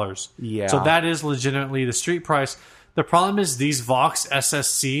 $999. Yeah. So that is legitimately the street price. The problem is these Vox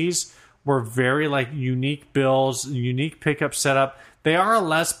SSCs were very like unique bills, unique pickup setup. They are a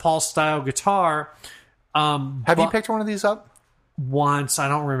Les Paul style guitar. Have you picked one of these up? Once? I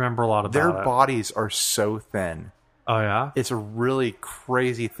don't remember a lot about Their it. bodies are so thin. Oh yeah. It's a really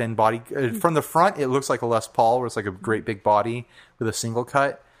crazy thin body. From the front, it looks like a Les Paul, where it's like a great big body with a single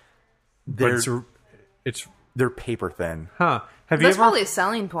cut. But They're paper thin. Have you That's ever? probably a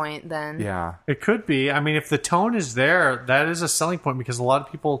selling point then. Yeah. It could be. I mean, if the tone is there, that is a selling point, because a lot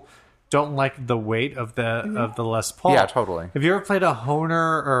of people don't like the weight of the Les Paul. Yeah, totally. Have you ever played a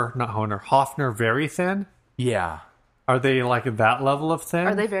Hofner very thin? Yeah. Are they like that level of thin?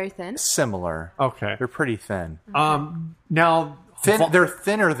 Are they very thin? Similar. Okay. They're pretty thin. Now, They're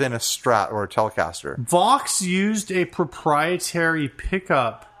thinner than a Strat or a Telecaster. Vox used a proprietary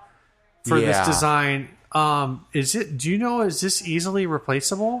pickup for this design. Is this easily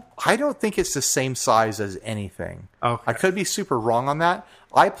replaceable? I don't think it's the same size as anything. Okay. I could be super wrong on that.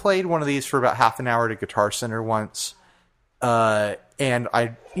 I played one of these for about half an hour at a Guitar Center once. And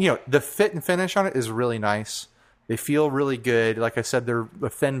the fit and finish on it is really nice. They feel really good. Like I said, they're a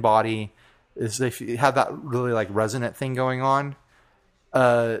thin body. They have that really like resonant thing going on.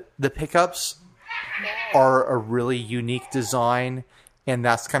 The pickups are a really unique design, and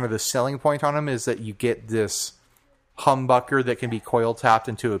that's kind of the selling point on them, is that you get this humbucker that can be coil tapped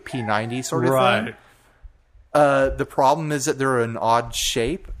into a P90 sort of thing. The problem is that they're an odd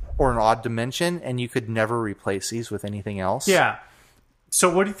shape or an odd dimension, and you could never replace these with anything else. Yeah. So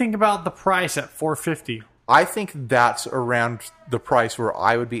what do you think about the price at $450? I think that's around the price where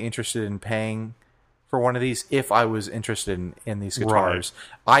I would be interested in paying for one of these if I was interested in these guitars.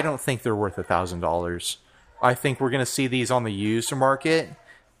 Right. I don't think they're worth $1,000. I think we're going to see these on the used market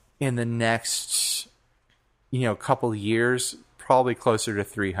in the next, couple of years, probably closer to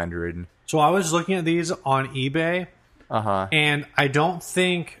 $300. So I was looking at these on eBay, and I don't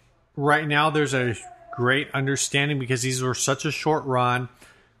think right now there's a great understanding, because these were such a short run.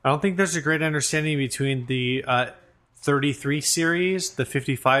 I don't think there's a great understanding between the 33 series, the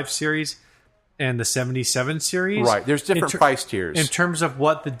 55 series, and the 77 series. Right. There's different price tiers. In terms of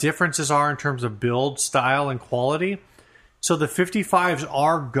what the differences are in terms of build, style, and quality. So the 55s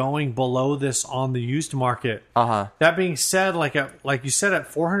are going below this on the used market. That being said, like you said,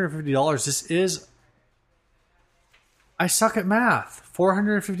 at $450, this is... I suck at math.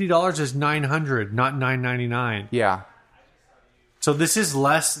 $450 is $900, not $999. Yeah. So this is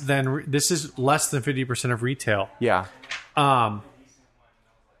less than 50% of retail. Yeah.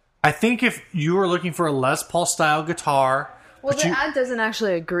 I think if you were looking for a Les Paul style guitar, well, the ad doesn't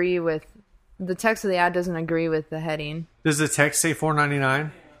actually agree with the text of the ad. Doesn't agree with the heading. Does the text say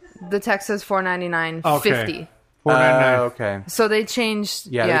 $499? The text says $499.50. Okay. $499. Okay. So they changed.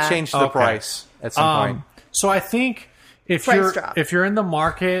 Yeah, they changed the price at some point. So I think if you're in the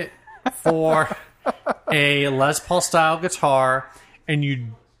market for a Les Paul style guitar and you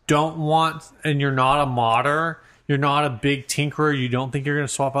don't want, and you're not a modder, you're not a big tinkerer, you don't think you're going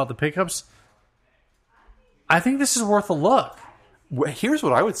to swap out the pickups, I think this is worth a look. Here's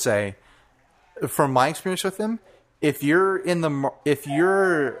what I would say from my experience with them. If you're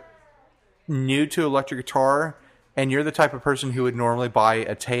new to electric guitar and you're the type of person who would normally buy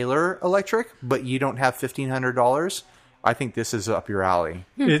a Taylor electric, but you don't have $1,500, I think this is up your alley.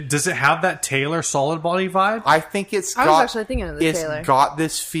 Does it have that Taylor solid body vibe? I think I was actually thinking of the Taylor. It's got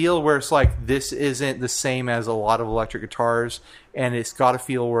this feel where it's like, this isn't the same as a lot of electric guitars, and it's got a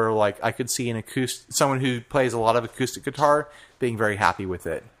feel where like I could see someone who plays a lot of acoustic guitar being very happy with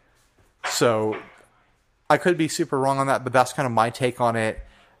it. So I could be super wrong on that, but that's kind of my take on it.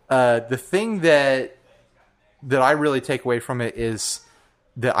 The thing that I really take away from it is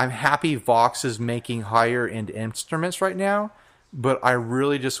that I'm happy Vox is making higher end instruments right now, but I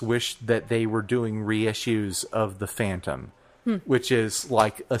really just wish that they were doing reissues of the Phantom, which is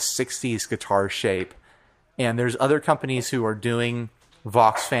like a 60s guitar shape. And there's other companies who are doing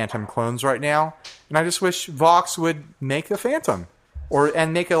Vox Phantom clones right now, and I just wish Vox would make the Phantom,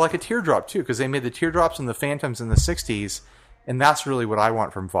 and make it like a teardrop too, because they made the teardrops and the Phantoms in the 60s, and that's really what I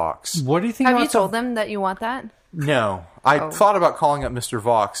want from Vox. What do you think? Have you told them that you want that? No. I thought about calling up Mr.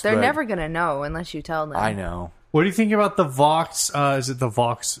 Vox. They're never going to know unless you tell them. I know. What do you think about the Vox? Is it the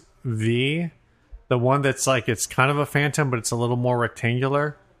Vox V? The one that's like, it's kind of a Phantom, but it's a little more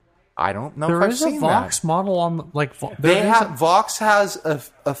rectangular? I don't know if I've seen that. There is a Vox model on, like... Vox has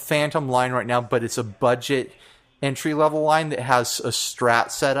a Phantom line right now, but it's a budget entry-level line that has a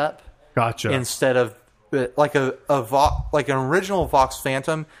Strat setup. Gotcha. Instead of... Like an original Vox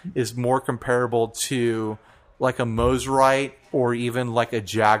Phantom is more comparable to like a Moserite or even like a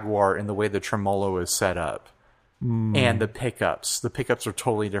Jaguar in the way the tremolo is set up. And the pickups are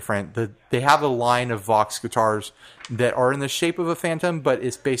totally different. They have a line of Vox guitars that are in the shape of a Phantom, but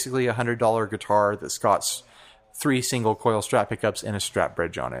it's basically a $100 guitar that's got 3 single coil Strat pickups and a Strat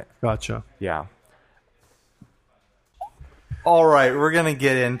bridge on it. Gotcha. Yeah. All right, we're gonna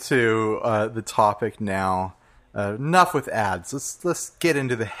get into the topic now. Enough with ads. Let's get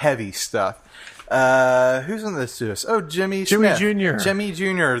into the heavy stuff. Who's on this to us? Oh, Jimmy Smith. Jr. Jimmy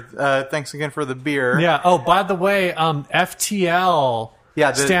Jr. Thanks again for the beer. Yeah. Oh, by the way, FTL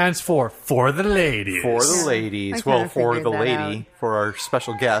stands for the ladies. For the ladies. Well, for the lady, for our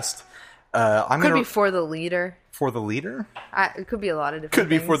special guest. Could be for the leader. For the leader? It could be a lot of different things. Could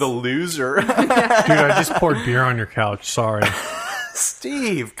be things. for the loser. Dude, I just poured beer on your couch. Sorry.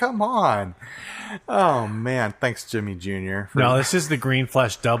 Steve, come on. Oh, man. Thanks, Jimmy Jr. No, this is the green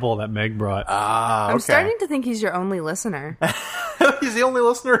flesh double that Meg brought. Ah, okay. I'm starting to think he's your only listener. He's the only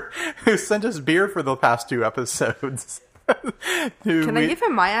listener who sent us beer for the past 2 episodes. Can I give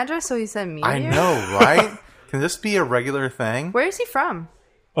him my address so he sent me I beer? know, right? Can this be a regular thing? Where is he from?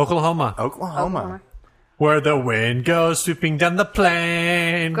 Oklahoma. Where the wind goes sweeping down the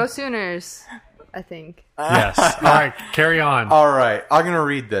plain. Go Sooners, I think. Yes. All right, carry on. All right, I'm going to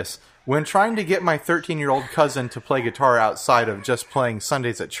read this. When trying to get my 13-year-old cousin to play guitar outside of just playing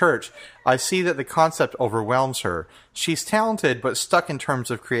Sundays at church, I see that the concept overwhelms her. She's talented, but stuck in terms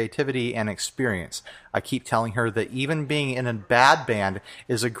of creativity and experience. I keep telling her that even being in a bad band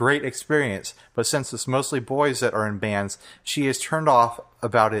is a great experience, but since it's mostly boys that are in bands, she is turned off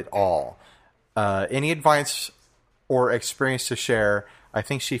about it all. Any advice or experience to share? I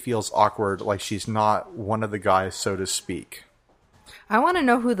think she feels awkward, like she's not one of the guys, so to speak. I want to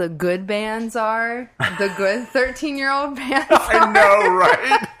know who the good bands are. The good 13-year-old bands I know,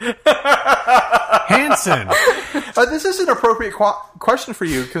 right? Hanson. This is an appropriate question for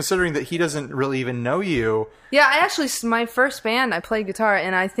you, considering that he doesn't really even know you. Yeah, I actually, my first band, I played guitar,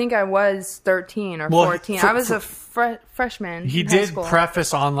 and I think I was 13 or 14. I was a freshman. He in high did school.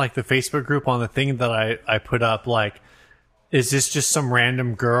 preface on like the Facebook group on the thing that I put up, like, is this just some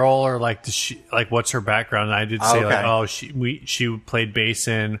random girl, or like does she, like, what's her background? And I did say like, oh, she played bass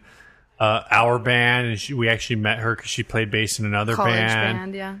in our band, and we actually met her because she played bass in another college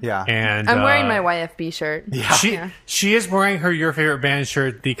band. Yeah. And I'm wearing my YFB shirt. Yeah. She is wearing her Your Favorite Band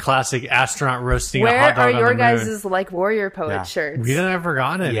shirt, the classic astronaut roasting a Where hot dog are on your the moon. guys' like warrior poet shirts? We never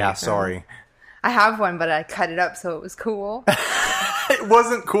got it. Yeah, sorry. I have one, but I cut it up so it was cool. It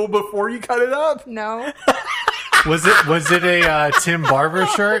wasn't cool before you cut it up? No. Was it a Tim Barber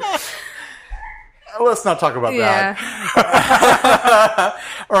shirt? Let's not talk about that.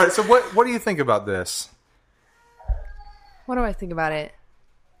 All right, so what do you think about this? What do I think about it?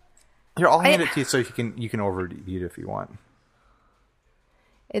 Here, I'll hand it to you so you can overview it if you want.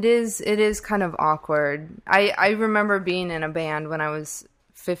 It is kind of awkward. I remember being in a band when I was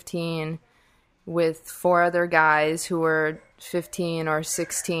 15 with 4 other guys who were 15 or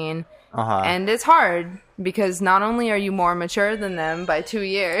 16. And it's hard because not only are you more mature than them by 2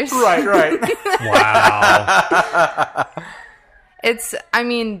 years. Right. Wow.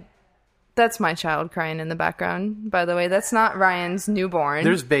 That's my child crying in the background, by the way. That's not Ryan's newborn.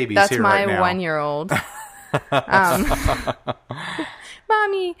 There's babies That's here my right now. 1-year-old.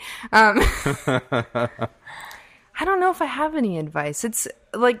 Mommy. I don't know if I have any advice. It's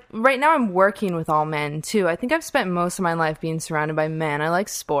like right now I'm working with all men too. I think I've spent most of my life being surrounded by men. I like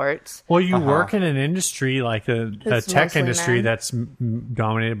sports. Well, you work in an industry like a tech industry men. that's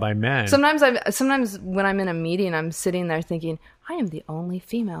dominated by men. Sometimes when I'm in a meeting, I'm sitting there thinking, I am the only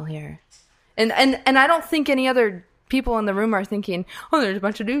female here. And I don't think any other people in the room are thinking, oh, there's a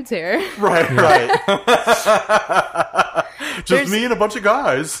bunch of dudes here. Right. Just me and a bunch of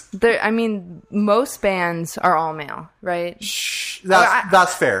guys. Most bands are all male, right?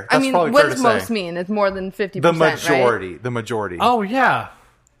 That's fair. That's probably what fair does to most say. mean? It's more than 50%, The majority. Oh, yeah.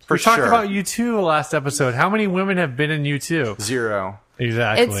 For we talked sure. about U2 last episode. How many women have been in U2? 0.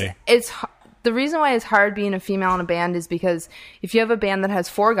 Exactly. It's the reason why it's hard being a female in a band is because if you have a band that has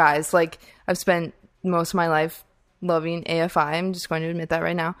 4 guys, like I've spent most of my life loving AFI, I'm just going to admit that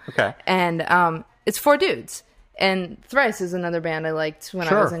right now. Okay. And it's 4 dudes. And Thrice is another band I liked when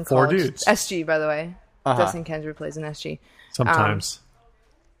I was in 4 college. dudes. SG, by the way. Justin Kendra plays in SG. Sometimes.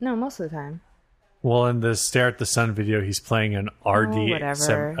 No, most of the time. Well, in the Stare at the Sun video, he's playing an RD.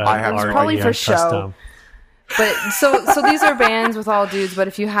 Whatever. It's probably for show. But so these are bands with all dudes. But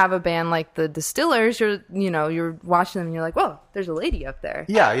if you have a band like the Distillers, you're watching them and you're like, whoa, there's a lady up there.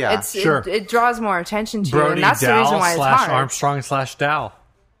 Yeah. It draws more attention to Brody you, and that's the reason why it's hard. Armstrong/Dow.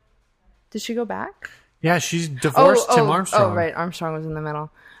 Did she go back? Yeah, she's divorced Tim Armstrong. Oh, right, Armstrong was in the middle.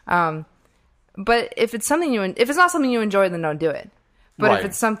 But if it's not something you enjoy, then don't do it. But if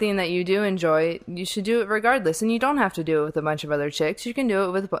it's something that you do enjoy, you should do it regardless. And you don't have to do it with a bunch of other chicks. You can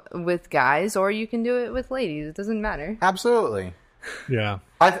do it with guys, or you can do it with ladies. It doesn't matter. Absolutely. Yeah.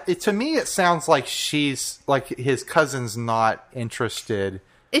 To me, it sounds like she's like his cousin's not interested.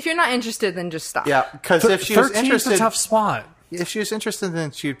 If you're not interested, then just stop. Yeah, because if she was 13's interested, a tough spot. If she was interested,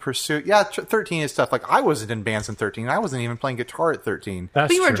 then she'd pursue. Yeah, 13 is tough. Like I wasn't in bands in 13. I wasn't even playing guitar at 13.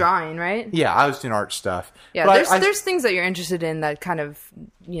 But you were drawing, right? Yeah, I was doing art stuff. Yeah, but there's things that you're interested in that kind of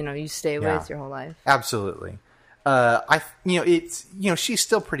you stay with your whole life. Absolutely. She's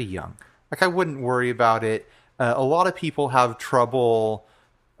still pretty young. Like I wouldn't worry about it. A lot of people have trouble.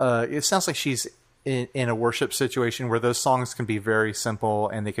 It sounds like she's in a worship situation where those songs can be very simple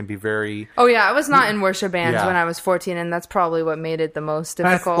and they can be very... Oh, yeah. I was not in worship bands Yeah. when I was 14, and that's probably what made it the most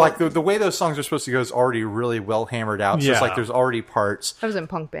difficult. Like the way those songs are supposed to go is already really well hammered out. So it's Yeah. like there's already parts. I was in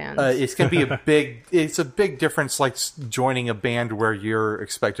punk bands. It's going to be it's a big difference like joining a band where you're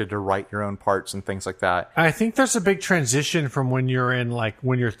expected to write your own parts and things like that. I think there's a big transition from when you're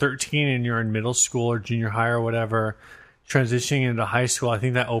 13 and you're in middle school or junior high or whatever, transitioning into high school. I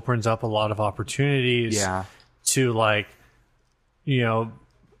think that opens up a lot of opportunities Yeah. to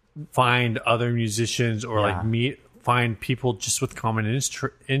find other musicians or find people just with common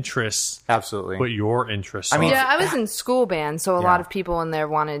interests. Absolutely. What your interests are. Yeah, I was in school band, so a Yeah. lot of people in there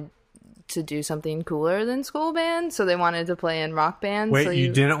wanted to do something cooler than school band, so they wanted to play in rock bands. Wait, so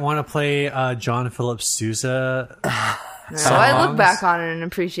you didn't want to play John Philip Sousa? So I look back on it and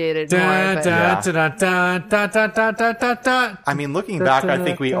appreciate it more. But I mean, looking back, I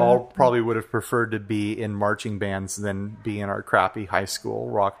think we all probably would have preferred to be in marching bands than be in our crappy high school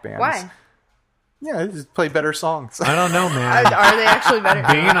rock bands. why? Yeah, just play better songs. I don't know, man. Are they actually better?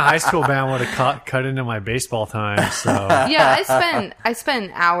 Being in a high school band would have cut into my baseball time. So Yeah, I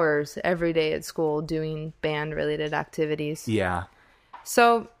spent hours every day at school doing band related activities. Yeah.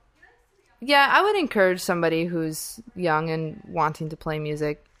 So yeah, I would encourage somebody who's young and wanting to play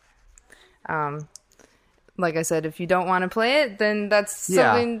music. Like I said, if you don't want to play it, then that's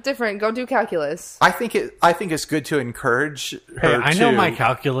something different. Go do calculus. I think it's good to encourage her. hey, I know to- my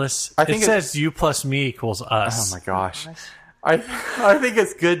calculus. I think it says U plus me equals us. Oh my gosh. I think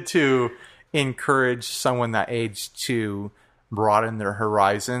it's good to encourage someone that age to broaden their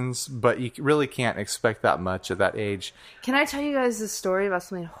horizons, but you really can't expect that much at that age. Can I tell you guys a story about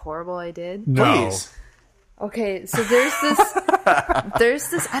something horrible I did? No. Please. Okay, so there's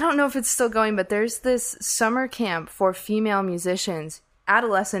this, I don't know if it's still going, but there's this summer camp for female musicians,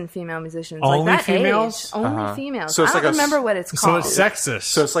 adolescent female musicians. Only like that females? age. Only females. So it's I don't like remember what it's So called. it's sexist.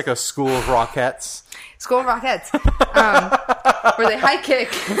 So it's like a school of Rockettes. School of Rockettes. Where they high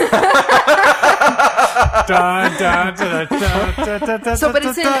kick. So, but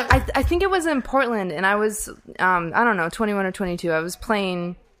it's in, I think it was in Portland, and I was, I don't know, 21 or 22. I was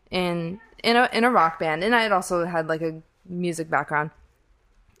playing in a rock band, and I had also had like a music background.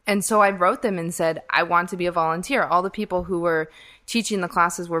 And so I wrote them and said, I want to be a volunteer. All the people who were teaching the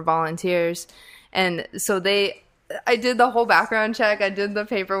classes were volunteers. And so I did the whole background check. I did the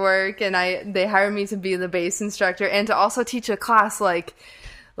paperwork, and they hired me to be the bass instructor and to also teach a class like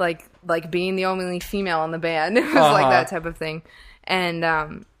being the only female in the band. It was like that type of thing.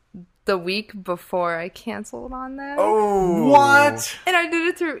 And the week before, I canceled on them. Oh, what? And I did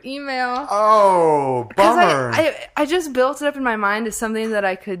it through email. Oh, bummer. I just built it up in my mind as something that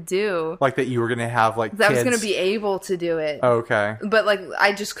I could do. Like that you were going to have like That I kids. was going to be able to do it. Okay. But like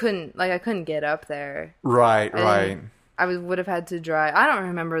I just couldn't. Like I couldn't get up there. Right, And right. I would have had to drive. I don't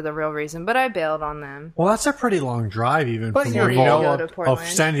remember the real reason, but I bailed on them. Well, that's a pretty long drive, even But from you're where you involved. know San Diego to Portland.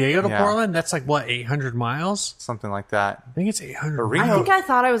 San Diego to Yeah. Portland. That's like what 800 miles. Something like that. I think it's 800. Reno- I think I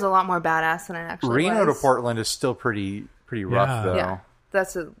thought I was a lot more badass than I actually Reno was. to Portland is still pretty rough, Yeah. though. Yeah,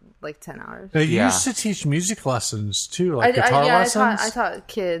 that's like 10 hours. They Yeah. used to teach music lessons too, like guitar lessons. I taught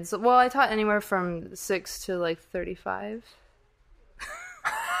kids. Well, I taught anywhere from 6 to like 35.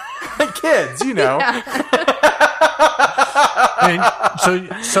 Kids, you know. And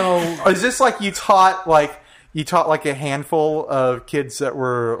so Is this like you taught like a handful of kids that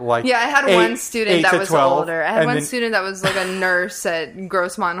were like Yeah, I had one student 8 that to was 12, older. I had and one then- student that was like a nurse at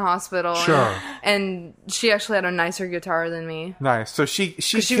Grossmont Hospital. Sure. And she actually had a nicer guitar than me. Nice. So she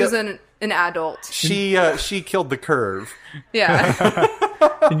Was an adult. she killed the curve. Yeah.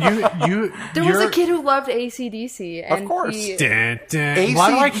 and you There was a kid who loved AC/DC. And Of course. he- Dun, dun. Why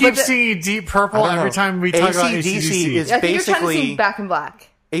do I keep singing Deep Purple I don't every know. time we talk about AC/DC ACDC? is I think you're trying to basically sing Back in Black.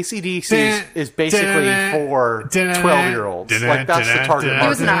 AC/DC is basically for 12-year-olds. Like that's the target market. He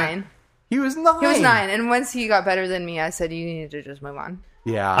was 9. He was 9. He was 9. And once he got better than me, I said, you need to just move on.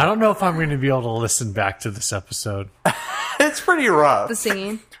 Yeah. I don't know if I'm going to be able to listen back to this episode. It's pretty rough. The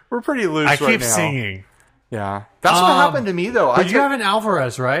singing. We're pretty loose I right keep now. singing. Yeah. That's what happened to me though. But you have an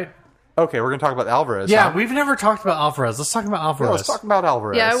Alvarez, right? Okay, we're going to talk about Alvarez. Yeah, huh? we've never talked about Alvarez. Let's talk about Alvarez. Yeah, let's talk about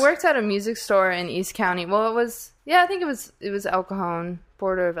Alvarez. Yeah, I worked at a music store in East County. Well, it was, I think it was El Cajon,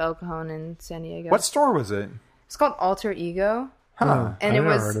 border of El Cajon in San Diego. What store was it? It's called Alter Ego. Huh. And I've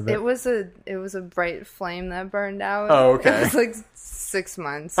never heard of it. it was a bright flame that burned out. Oh, okay. It was like 6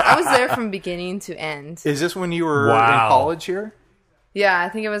 months. I was there from beginning to end. Is this when you were Wow. in college here? Yeah, I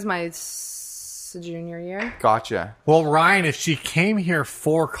think it was my junior year. Gotcha. Well, Ryan, if she came here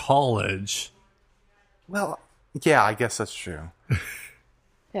for college, Well, yeah, I guess that's true.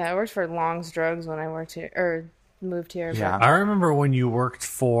 Yeah, I worked for Long's Drugs when I worked here, or moved here. Yeah. I remember when you worked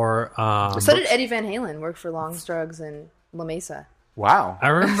for... So did Eddie Van Halen, worked for Long's Drugs in La Mesa. Wow. I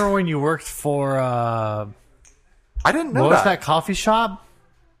remember when you worked for... I didn't know what that. was that coffee shop?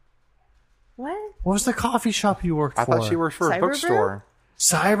 What? What was the coffee shop you worked for? I thought she worked for a Cyberbrew? bookstore.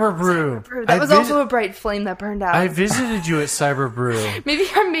 Cyberbrew. That was also a bright flame that burned out. I visited you at Cyberbrew. Maybe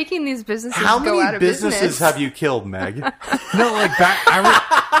I'm making these businesses How go many out of businesses business. have you killed, Meg? No, like back...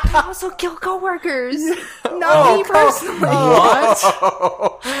 I also kill coworkers. Not me personally. What?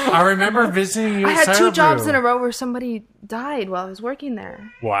 I remember visiting you I at had 2 Cyberbrew. jobs in a row where somebody died while I was working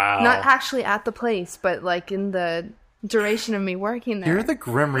there. Wow. Not actually at the place, but like in the duration of me working there. You're the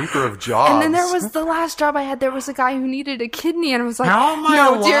Grim Reaper of jobs. And then there was the last job I had. There was a guy who needed a kidney, and I was like, How am I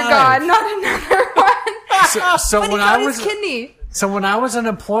 "No, dear alive?" God, not another one." So But he when got I was his kidney. So when I was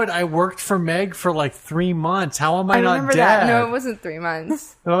unemployed, I worked for Meg for like 3 months. How am I, I not remember dead? that. No, it wasn't 3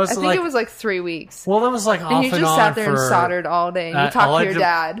 months. It was I think like- it was like 3 weeks. Well, that was like off And you and just on sat there for, and soldered all day. And you talked to your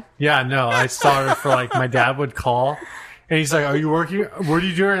dad. Yeah, no, I soldered for like my dad would call, and he's like, "Are you working? What are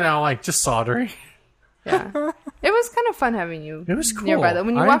you doing?" And I'm like, "Just soldering." Yeah. It was kind of fun having you It was cool. nearby, though.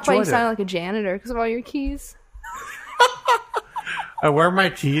 When you I walk by, you enjoyed sound it. like a janitor because of all your keys. I wear my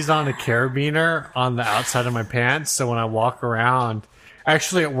keys on a carabiner on the outside of my pants, so when I walk around,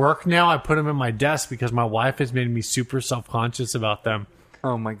 actually at work now, I put them in my desk because my wife has made me super self-conscious about them.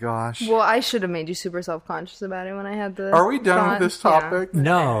 Oh my gosh. Well, I should have made you super self-conscious about it when I had the... Are we done thought. with this Yeah. topic?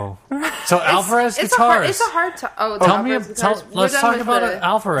 No. So Alvarez It's guitars. it's a hard... Oh, Tell me. Alvarez guitars. We're Let's done talk with about the-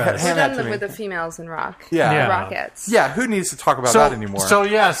 Alvarez. We're Hand that to done me. with the females in rock. Yeah. Yeah. Rockettes. Yeah, who needs to talk about that anymore? So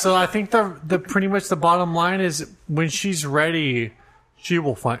I think the pretty much the bottom line is when she's ready,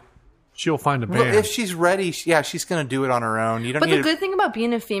 she'll find a band. well, if she's ready, she's going to do it on her own. You don't But need the good thing about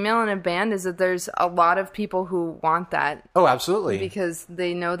being a female in a band is that there's a lot of people who want that Oh, absolutely. because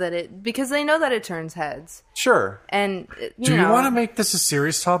they know that it turns heads. Sure. And Do you want to make this a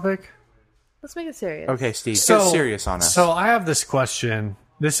serious topic? Let's make it serious. Okay, Steve, get serious on us. So I have this question.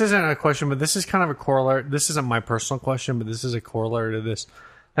 This isn't a question, but this is kind of a corollary. This isn't my personal question, but this is a corollary to this.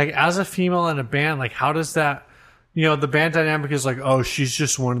 Like, as a female in a band, like, how does that... the band dynamic is like, oh, she's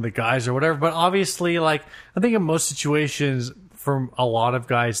just one of the guys or whatever. But obviously, like, I think in most situations, for a lot of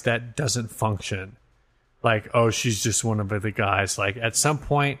guys, that doesn't function. Like, oh, she's just one of the guys. Like, at some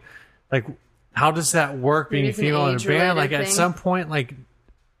point, like, how does that work being Maybe a it's an female in a band? Like, age-related at thing. some point, like,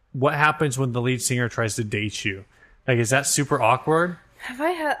 what happens when the lead singer tries to date you? Like, is that super awkward?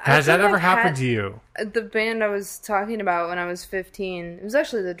 Has that ever happened to you? The band I was talking about when I was 15, it was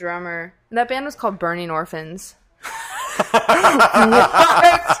actually the drummer. That band was called Burning Orphans.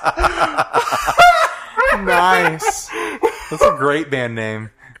 Nice. That's a great band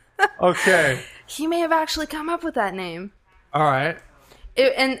name. Okay. He may have actually come up with that name. All right.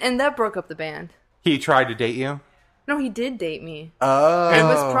 And that broke up the band. He tried to date you? No, he did date me. Oh. It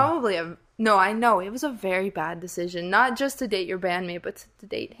was probably no, I know. It was a very bad decision. Not just to date your bandmate, but to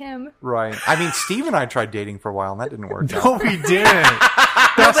date him. Right. I mean, Steve and I tried dating for a while, and that didn't work out. No, we didn't.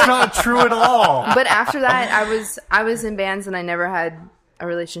 That's not true at all. But after that, I was in bands and I never had a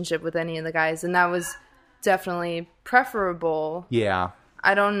relationship with any of the guys. And that was definitely preferable. Yeah.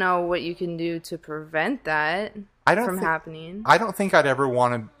 I don't know what you can do to prevent that from happening. I don't think I'd ever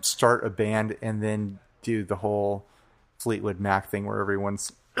want to start a band and then do the whole Fleetwood Mac thing where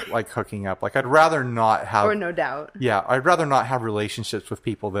everyone's like hooking up. Like, I'd rather not have... Or No Doubt. Yeah, I'd rather not have relationships with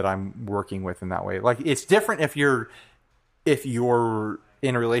people that I'm working with in that way. Like, it's different if you're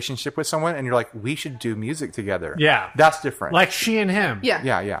in a relationship with someone and you're like, we should do music together. Yeah. That's different. Like she and him. Yeah.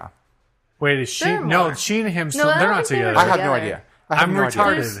 Yeah. Wait, is she? They're No, more. she and him. No, Still, I they're don't not think they were together. I have no together. idea. I have I'm no idea.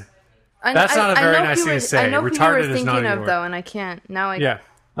 retarded. That's not a very know nice who thing to you say. I know who you Retarded were is not thinking a of, word. though, and I can't. Now Yeah,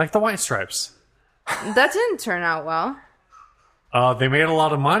 like the White Stripes. That didn't turn out well. They made a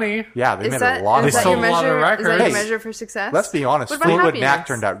lot of money. Yeah, they Is made that, a lot They is of that sold your a lot of measure? Is that records. your Hey, measure for success? Let's be honest. What about Fleetwood Mac happiness?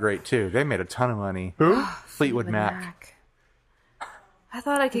 turned out great, too. They made a ton of money. Who? Fleetwood Mac. I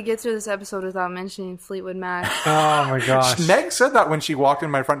thought I could get through this episode without mentioning Fleetwood Mac. Oh my gosh. Meg said that when she walked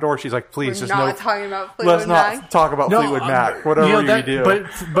in my front door. She's like, please, We're just not talking about Fleetwood let's Mac. not talk about Fleetwood Mac. Whatever you do.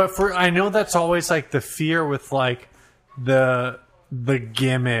 But for I know that's always like the fear with like the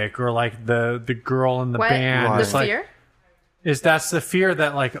gimmick or like the girl in the What? band. Right. It's The like, fear? is that's the fear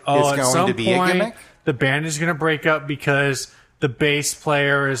that like It's at going some to be a point gimmick? the band is going to break up because the bass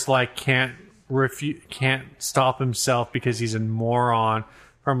player is like can't stop himself because he's a moron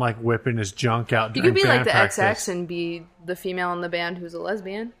from like whipping his junk out. You during could be like band the practice. XX and be the female in the band who's a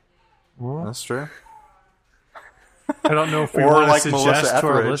lesbian. That's true. I don't know if we Or want like to Melissa suggest to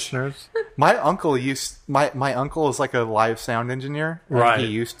our Etheridge. listeners. My uncle my uncle is like a live sound engineer. And Right. he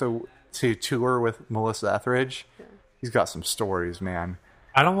used to tour with Melissa Etheridge. He's got some stories, man.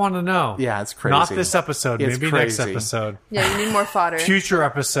 I don't want to know. Yeah, it's crazy. Not this episode. It's Maybe next crazy. episode. Yeah, you need more fodder. Future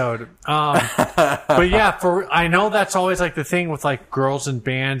episode. But yeah, I know that's always like the thing with like girls and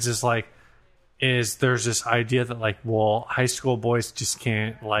bands is there's this idea that like, well, high school boys just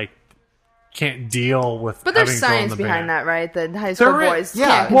can't deal with. But there's having a girl in science the behind band. that, right? That high school There is- boys yeah.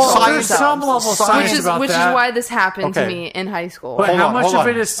 can't Well, control there's themselves. some level of science about which that. is why this happened to Okay. me in high school. But- How Hold much on. of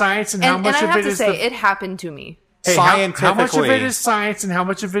it is science and how and much I of have it to is say, it happened to me. Hey, Scientifically. how much of it is science and how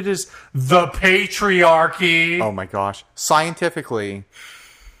much of it is the patriarchy? Oh my gosh. Scientifically,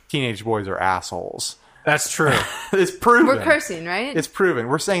 teenage boys are assholes. That's true. It's proven. We're cursing, right? It's proven.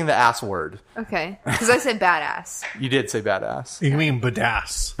 We're saying the ass word. Okay. Because I said badass. You did say badass. You mean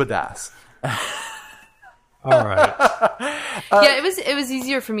badass? Badass. All right. Yeah, it was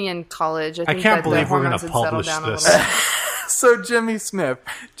easier for me in college. I think can't that believe the we're gonna hormones had settled publish down this. a little bit. So Jimmy Smith,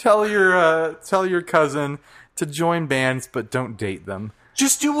 tell your cousin to join bands, but don't date them.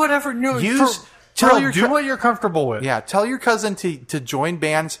 Just do whatever. No, Tell do what you're comfortable with. Yeah, tell your cousin to join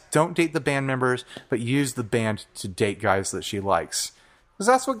bands. Don't date the band members, but use the band to date guys that she likes. Because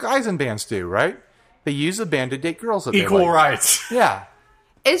that's what guys in bands do, right? They use the band to date girls that they Equal like. rights. Yeah.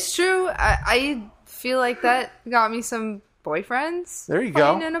 It's true. I feel like that got me some boyfriends. There you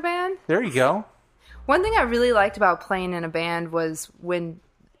playing go. in a band. There you go. One thing I really liked about playing in a band was when,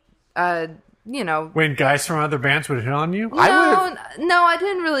 When guys from other bands would hit on you? no, I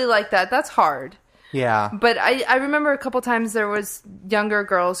didn't really like that. That's hard. Yeah. But I remember a couple times there was younger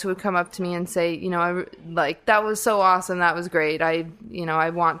girls who would come up to me and say, that was so awesome, that was great. I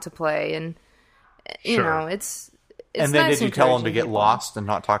want to play, and Sure. it's And then nice did you tell them to encouraging get people. lost and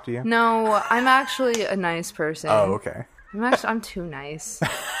not talk to you? No, I'm actually a nice person. Oh, okay. I'm too nice.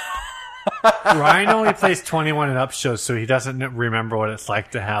 Ryan only plays 21 and up shows, so he doesn't remember what it's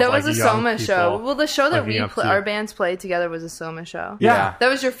like to have. That was a young Soma people show. Well, the show that looking up to you. our bands played together was a Soma show. Yeah. That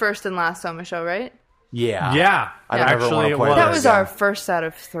was your first and last Soma show, right? Yeah. Yeah, I never wanna actually, it play was. That was Yeah. our first out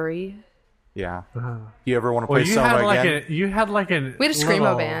of 3. Yeah. You ever want to play Well, you Soma had again? you had like an. We had a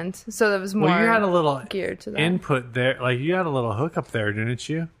screamo band, so that was more. Well, you had a little geared to that. input there. Like you had a little hookup there, didn't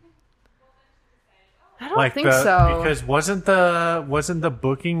you? I don't think so. Because wasn't the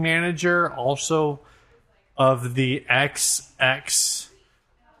booking manager also of the XX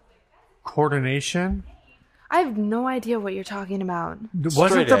coordination? I have no idea what you're talking about.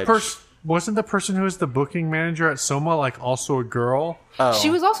 Wasn't edge. the person who was the booking manager at Soma like also a girl? Oh. She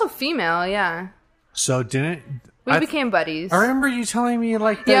was also female, yeah. So didn't We became buddies. I remember you telling me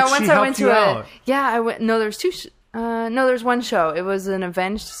like that Yeah, she once I helped went you to out. I went. No, there's two. No, there's one show. It was an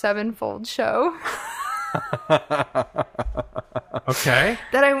Avenged Sevenfold show Okay.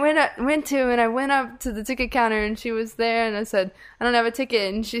 that I went to, and I went up to the ticket counter, and she was there, and I said, "I don't have a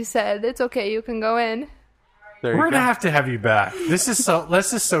ticket," and she said, "It's okay, you can go in." There you We're go. gonna have to have you back. This is so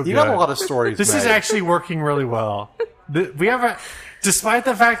good. You got a lot of stories. This is Meg. actually working really well. We have despite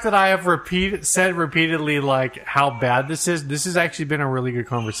the fact that I have said repeatedly like how bad this is. This has actually been a really good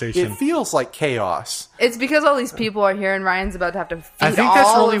conversation. It feels like chaos. It's because all these people are here, and Ryan's about to have to feed I think that's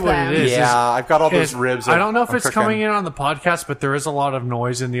all really of what them. it is. Yeah, I've got all those Is- ribs. I don't know if I'm it's cooking. coming in on the podcast, but there is a lot of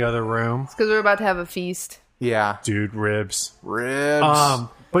noise in the other room. Because we're about to have a feast. Yeah, Dude, ribs. ribs.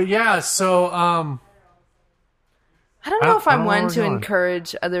 But yeah, so I don't know if I'm know where one we're to going.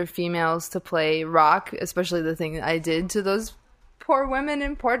 encourage other females to play rock, especially the thing that I did to those poor women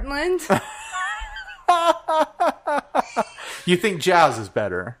in Portland. You think jazz is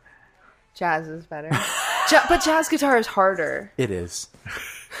better? Jazz is better. But jazz guitar is harder. It is.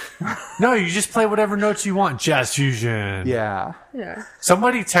 no, you just play whatever notes you want. Jazz fusion. Yeah. Yeah.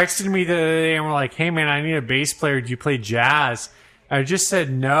 Somebody texted me the other day and were like, "Hey man, I need a bass player. Do you play jazz?" I just said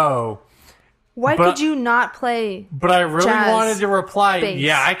no. Why But- could you not play? But I really Jazz wanted to reply, bass.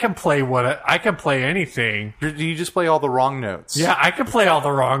 yeah, I can play I can play anything. Do you just play all the wrong notes? Yeah, I can play all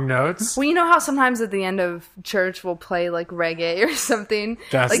the wrong notes. Well, you know how sometimes at the end of church we'll play like reggae or something.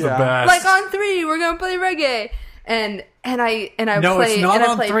 That's like, the best. Like on 3, we're gonna play reggae, and I No, play. it's not and I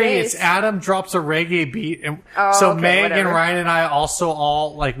on play 3. bass. It's Adam drops a reggae beat, and Oh, so okay, Meg and whatever. Ryan and I also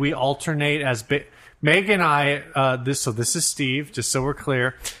all like we alternate as Meg and I. This is Steve. Just so we're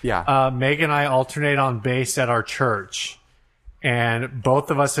clear. Yeah. Meg and I alternate on bass at our church, and both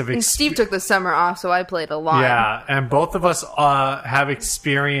of us have. And Steve took the summer off, so I played a lot. Yeah, and both of us have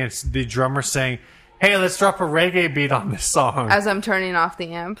experienced the drummer saying, "Hey, let's drop a reggae beat on this song." As I'm turning off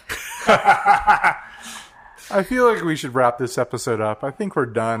the amp. I feel like we should wrap this episode up. I think we're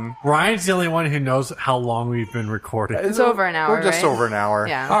done. Ryan's the only one who knows how long we've been recording. It's over an hour, We're just right? over an hour.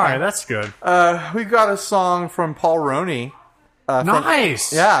 Yeah. All right, that's good. We got a song from Paul Roney.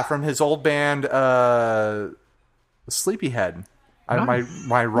 Nice. From his old band, Sleepyhead. Nice.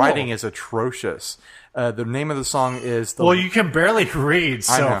 My writing is atrocious. The name of the song is... Well, you can barely read,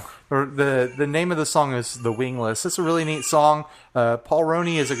 so... I know. The name of the song is The Wingless. It's a really neat song. Paul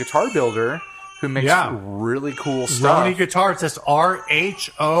Roney is a guitar builder who makes really cool stuff. Roney Guitars. That's RHONEY,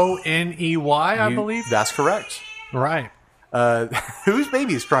 I believe. That's correct. Right. Whose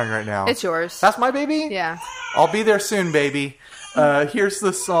baby is crying right now? It's yours. That's my baby? Yeah. I'll be there soon, baby. Here's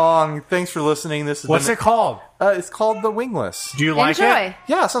the song. Thanks for listening. What's it called? It's called The Wingless. Do you like Enjoy. it?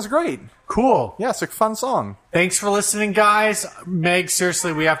 Yeah, it sounds great. Cool. Yeah, it's a fun song. Thanks for listening, guys. Meg,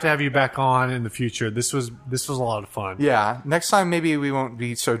 seriously, we have to have you back on in the future. This was a lot of fun. Yeah. Next time, maybe we won't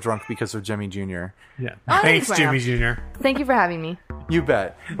be so drunk because of Jimmy Jr. Yeah. Oh, Thanks, wow. Jimmy Jr. Thank you for having me. You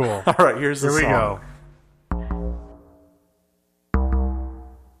bet. Cool. All right, here's the Here song. we go.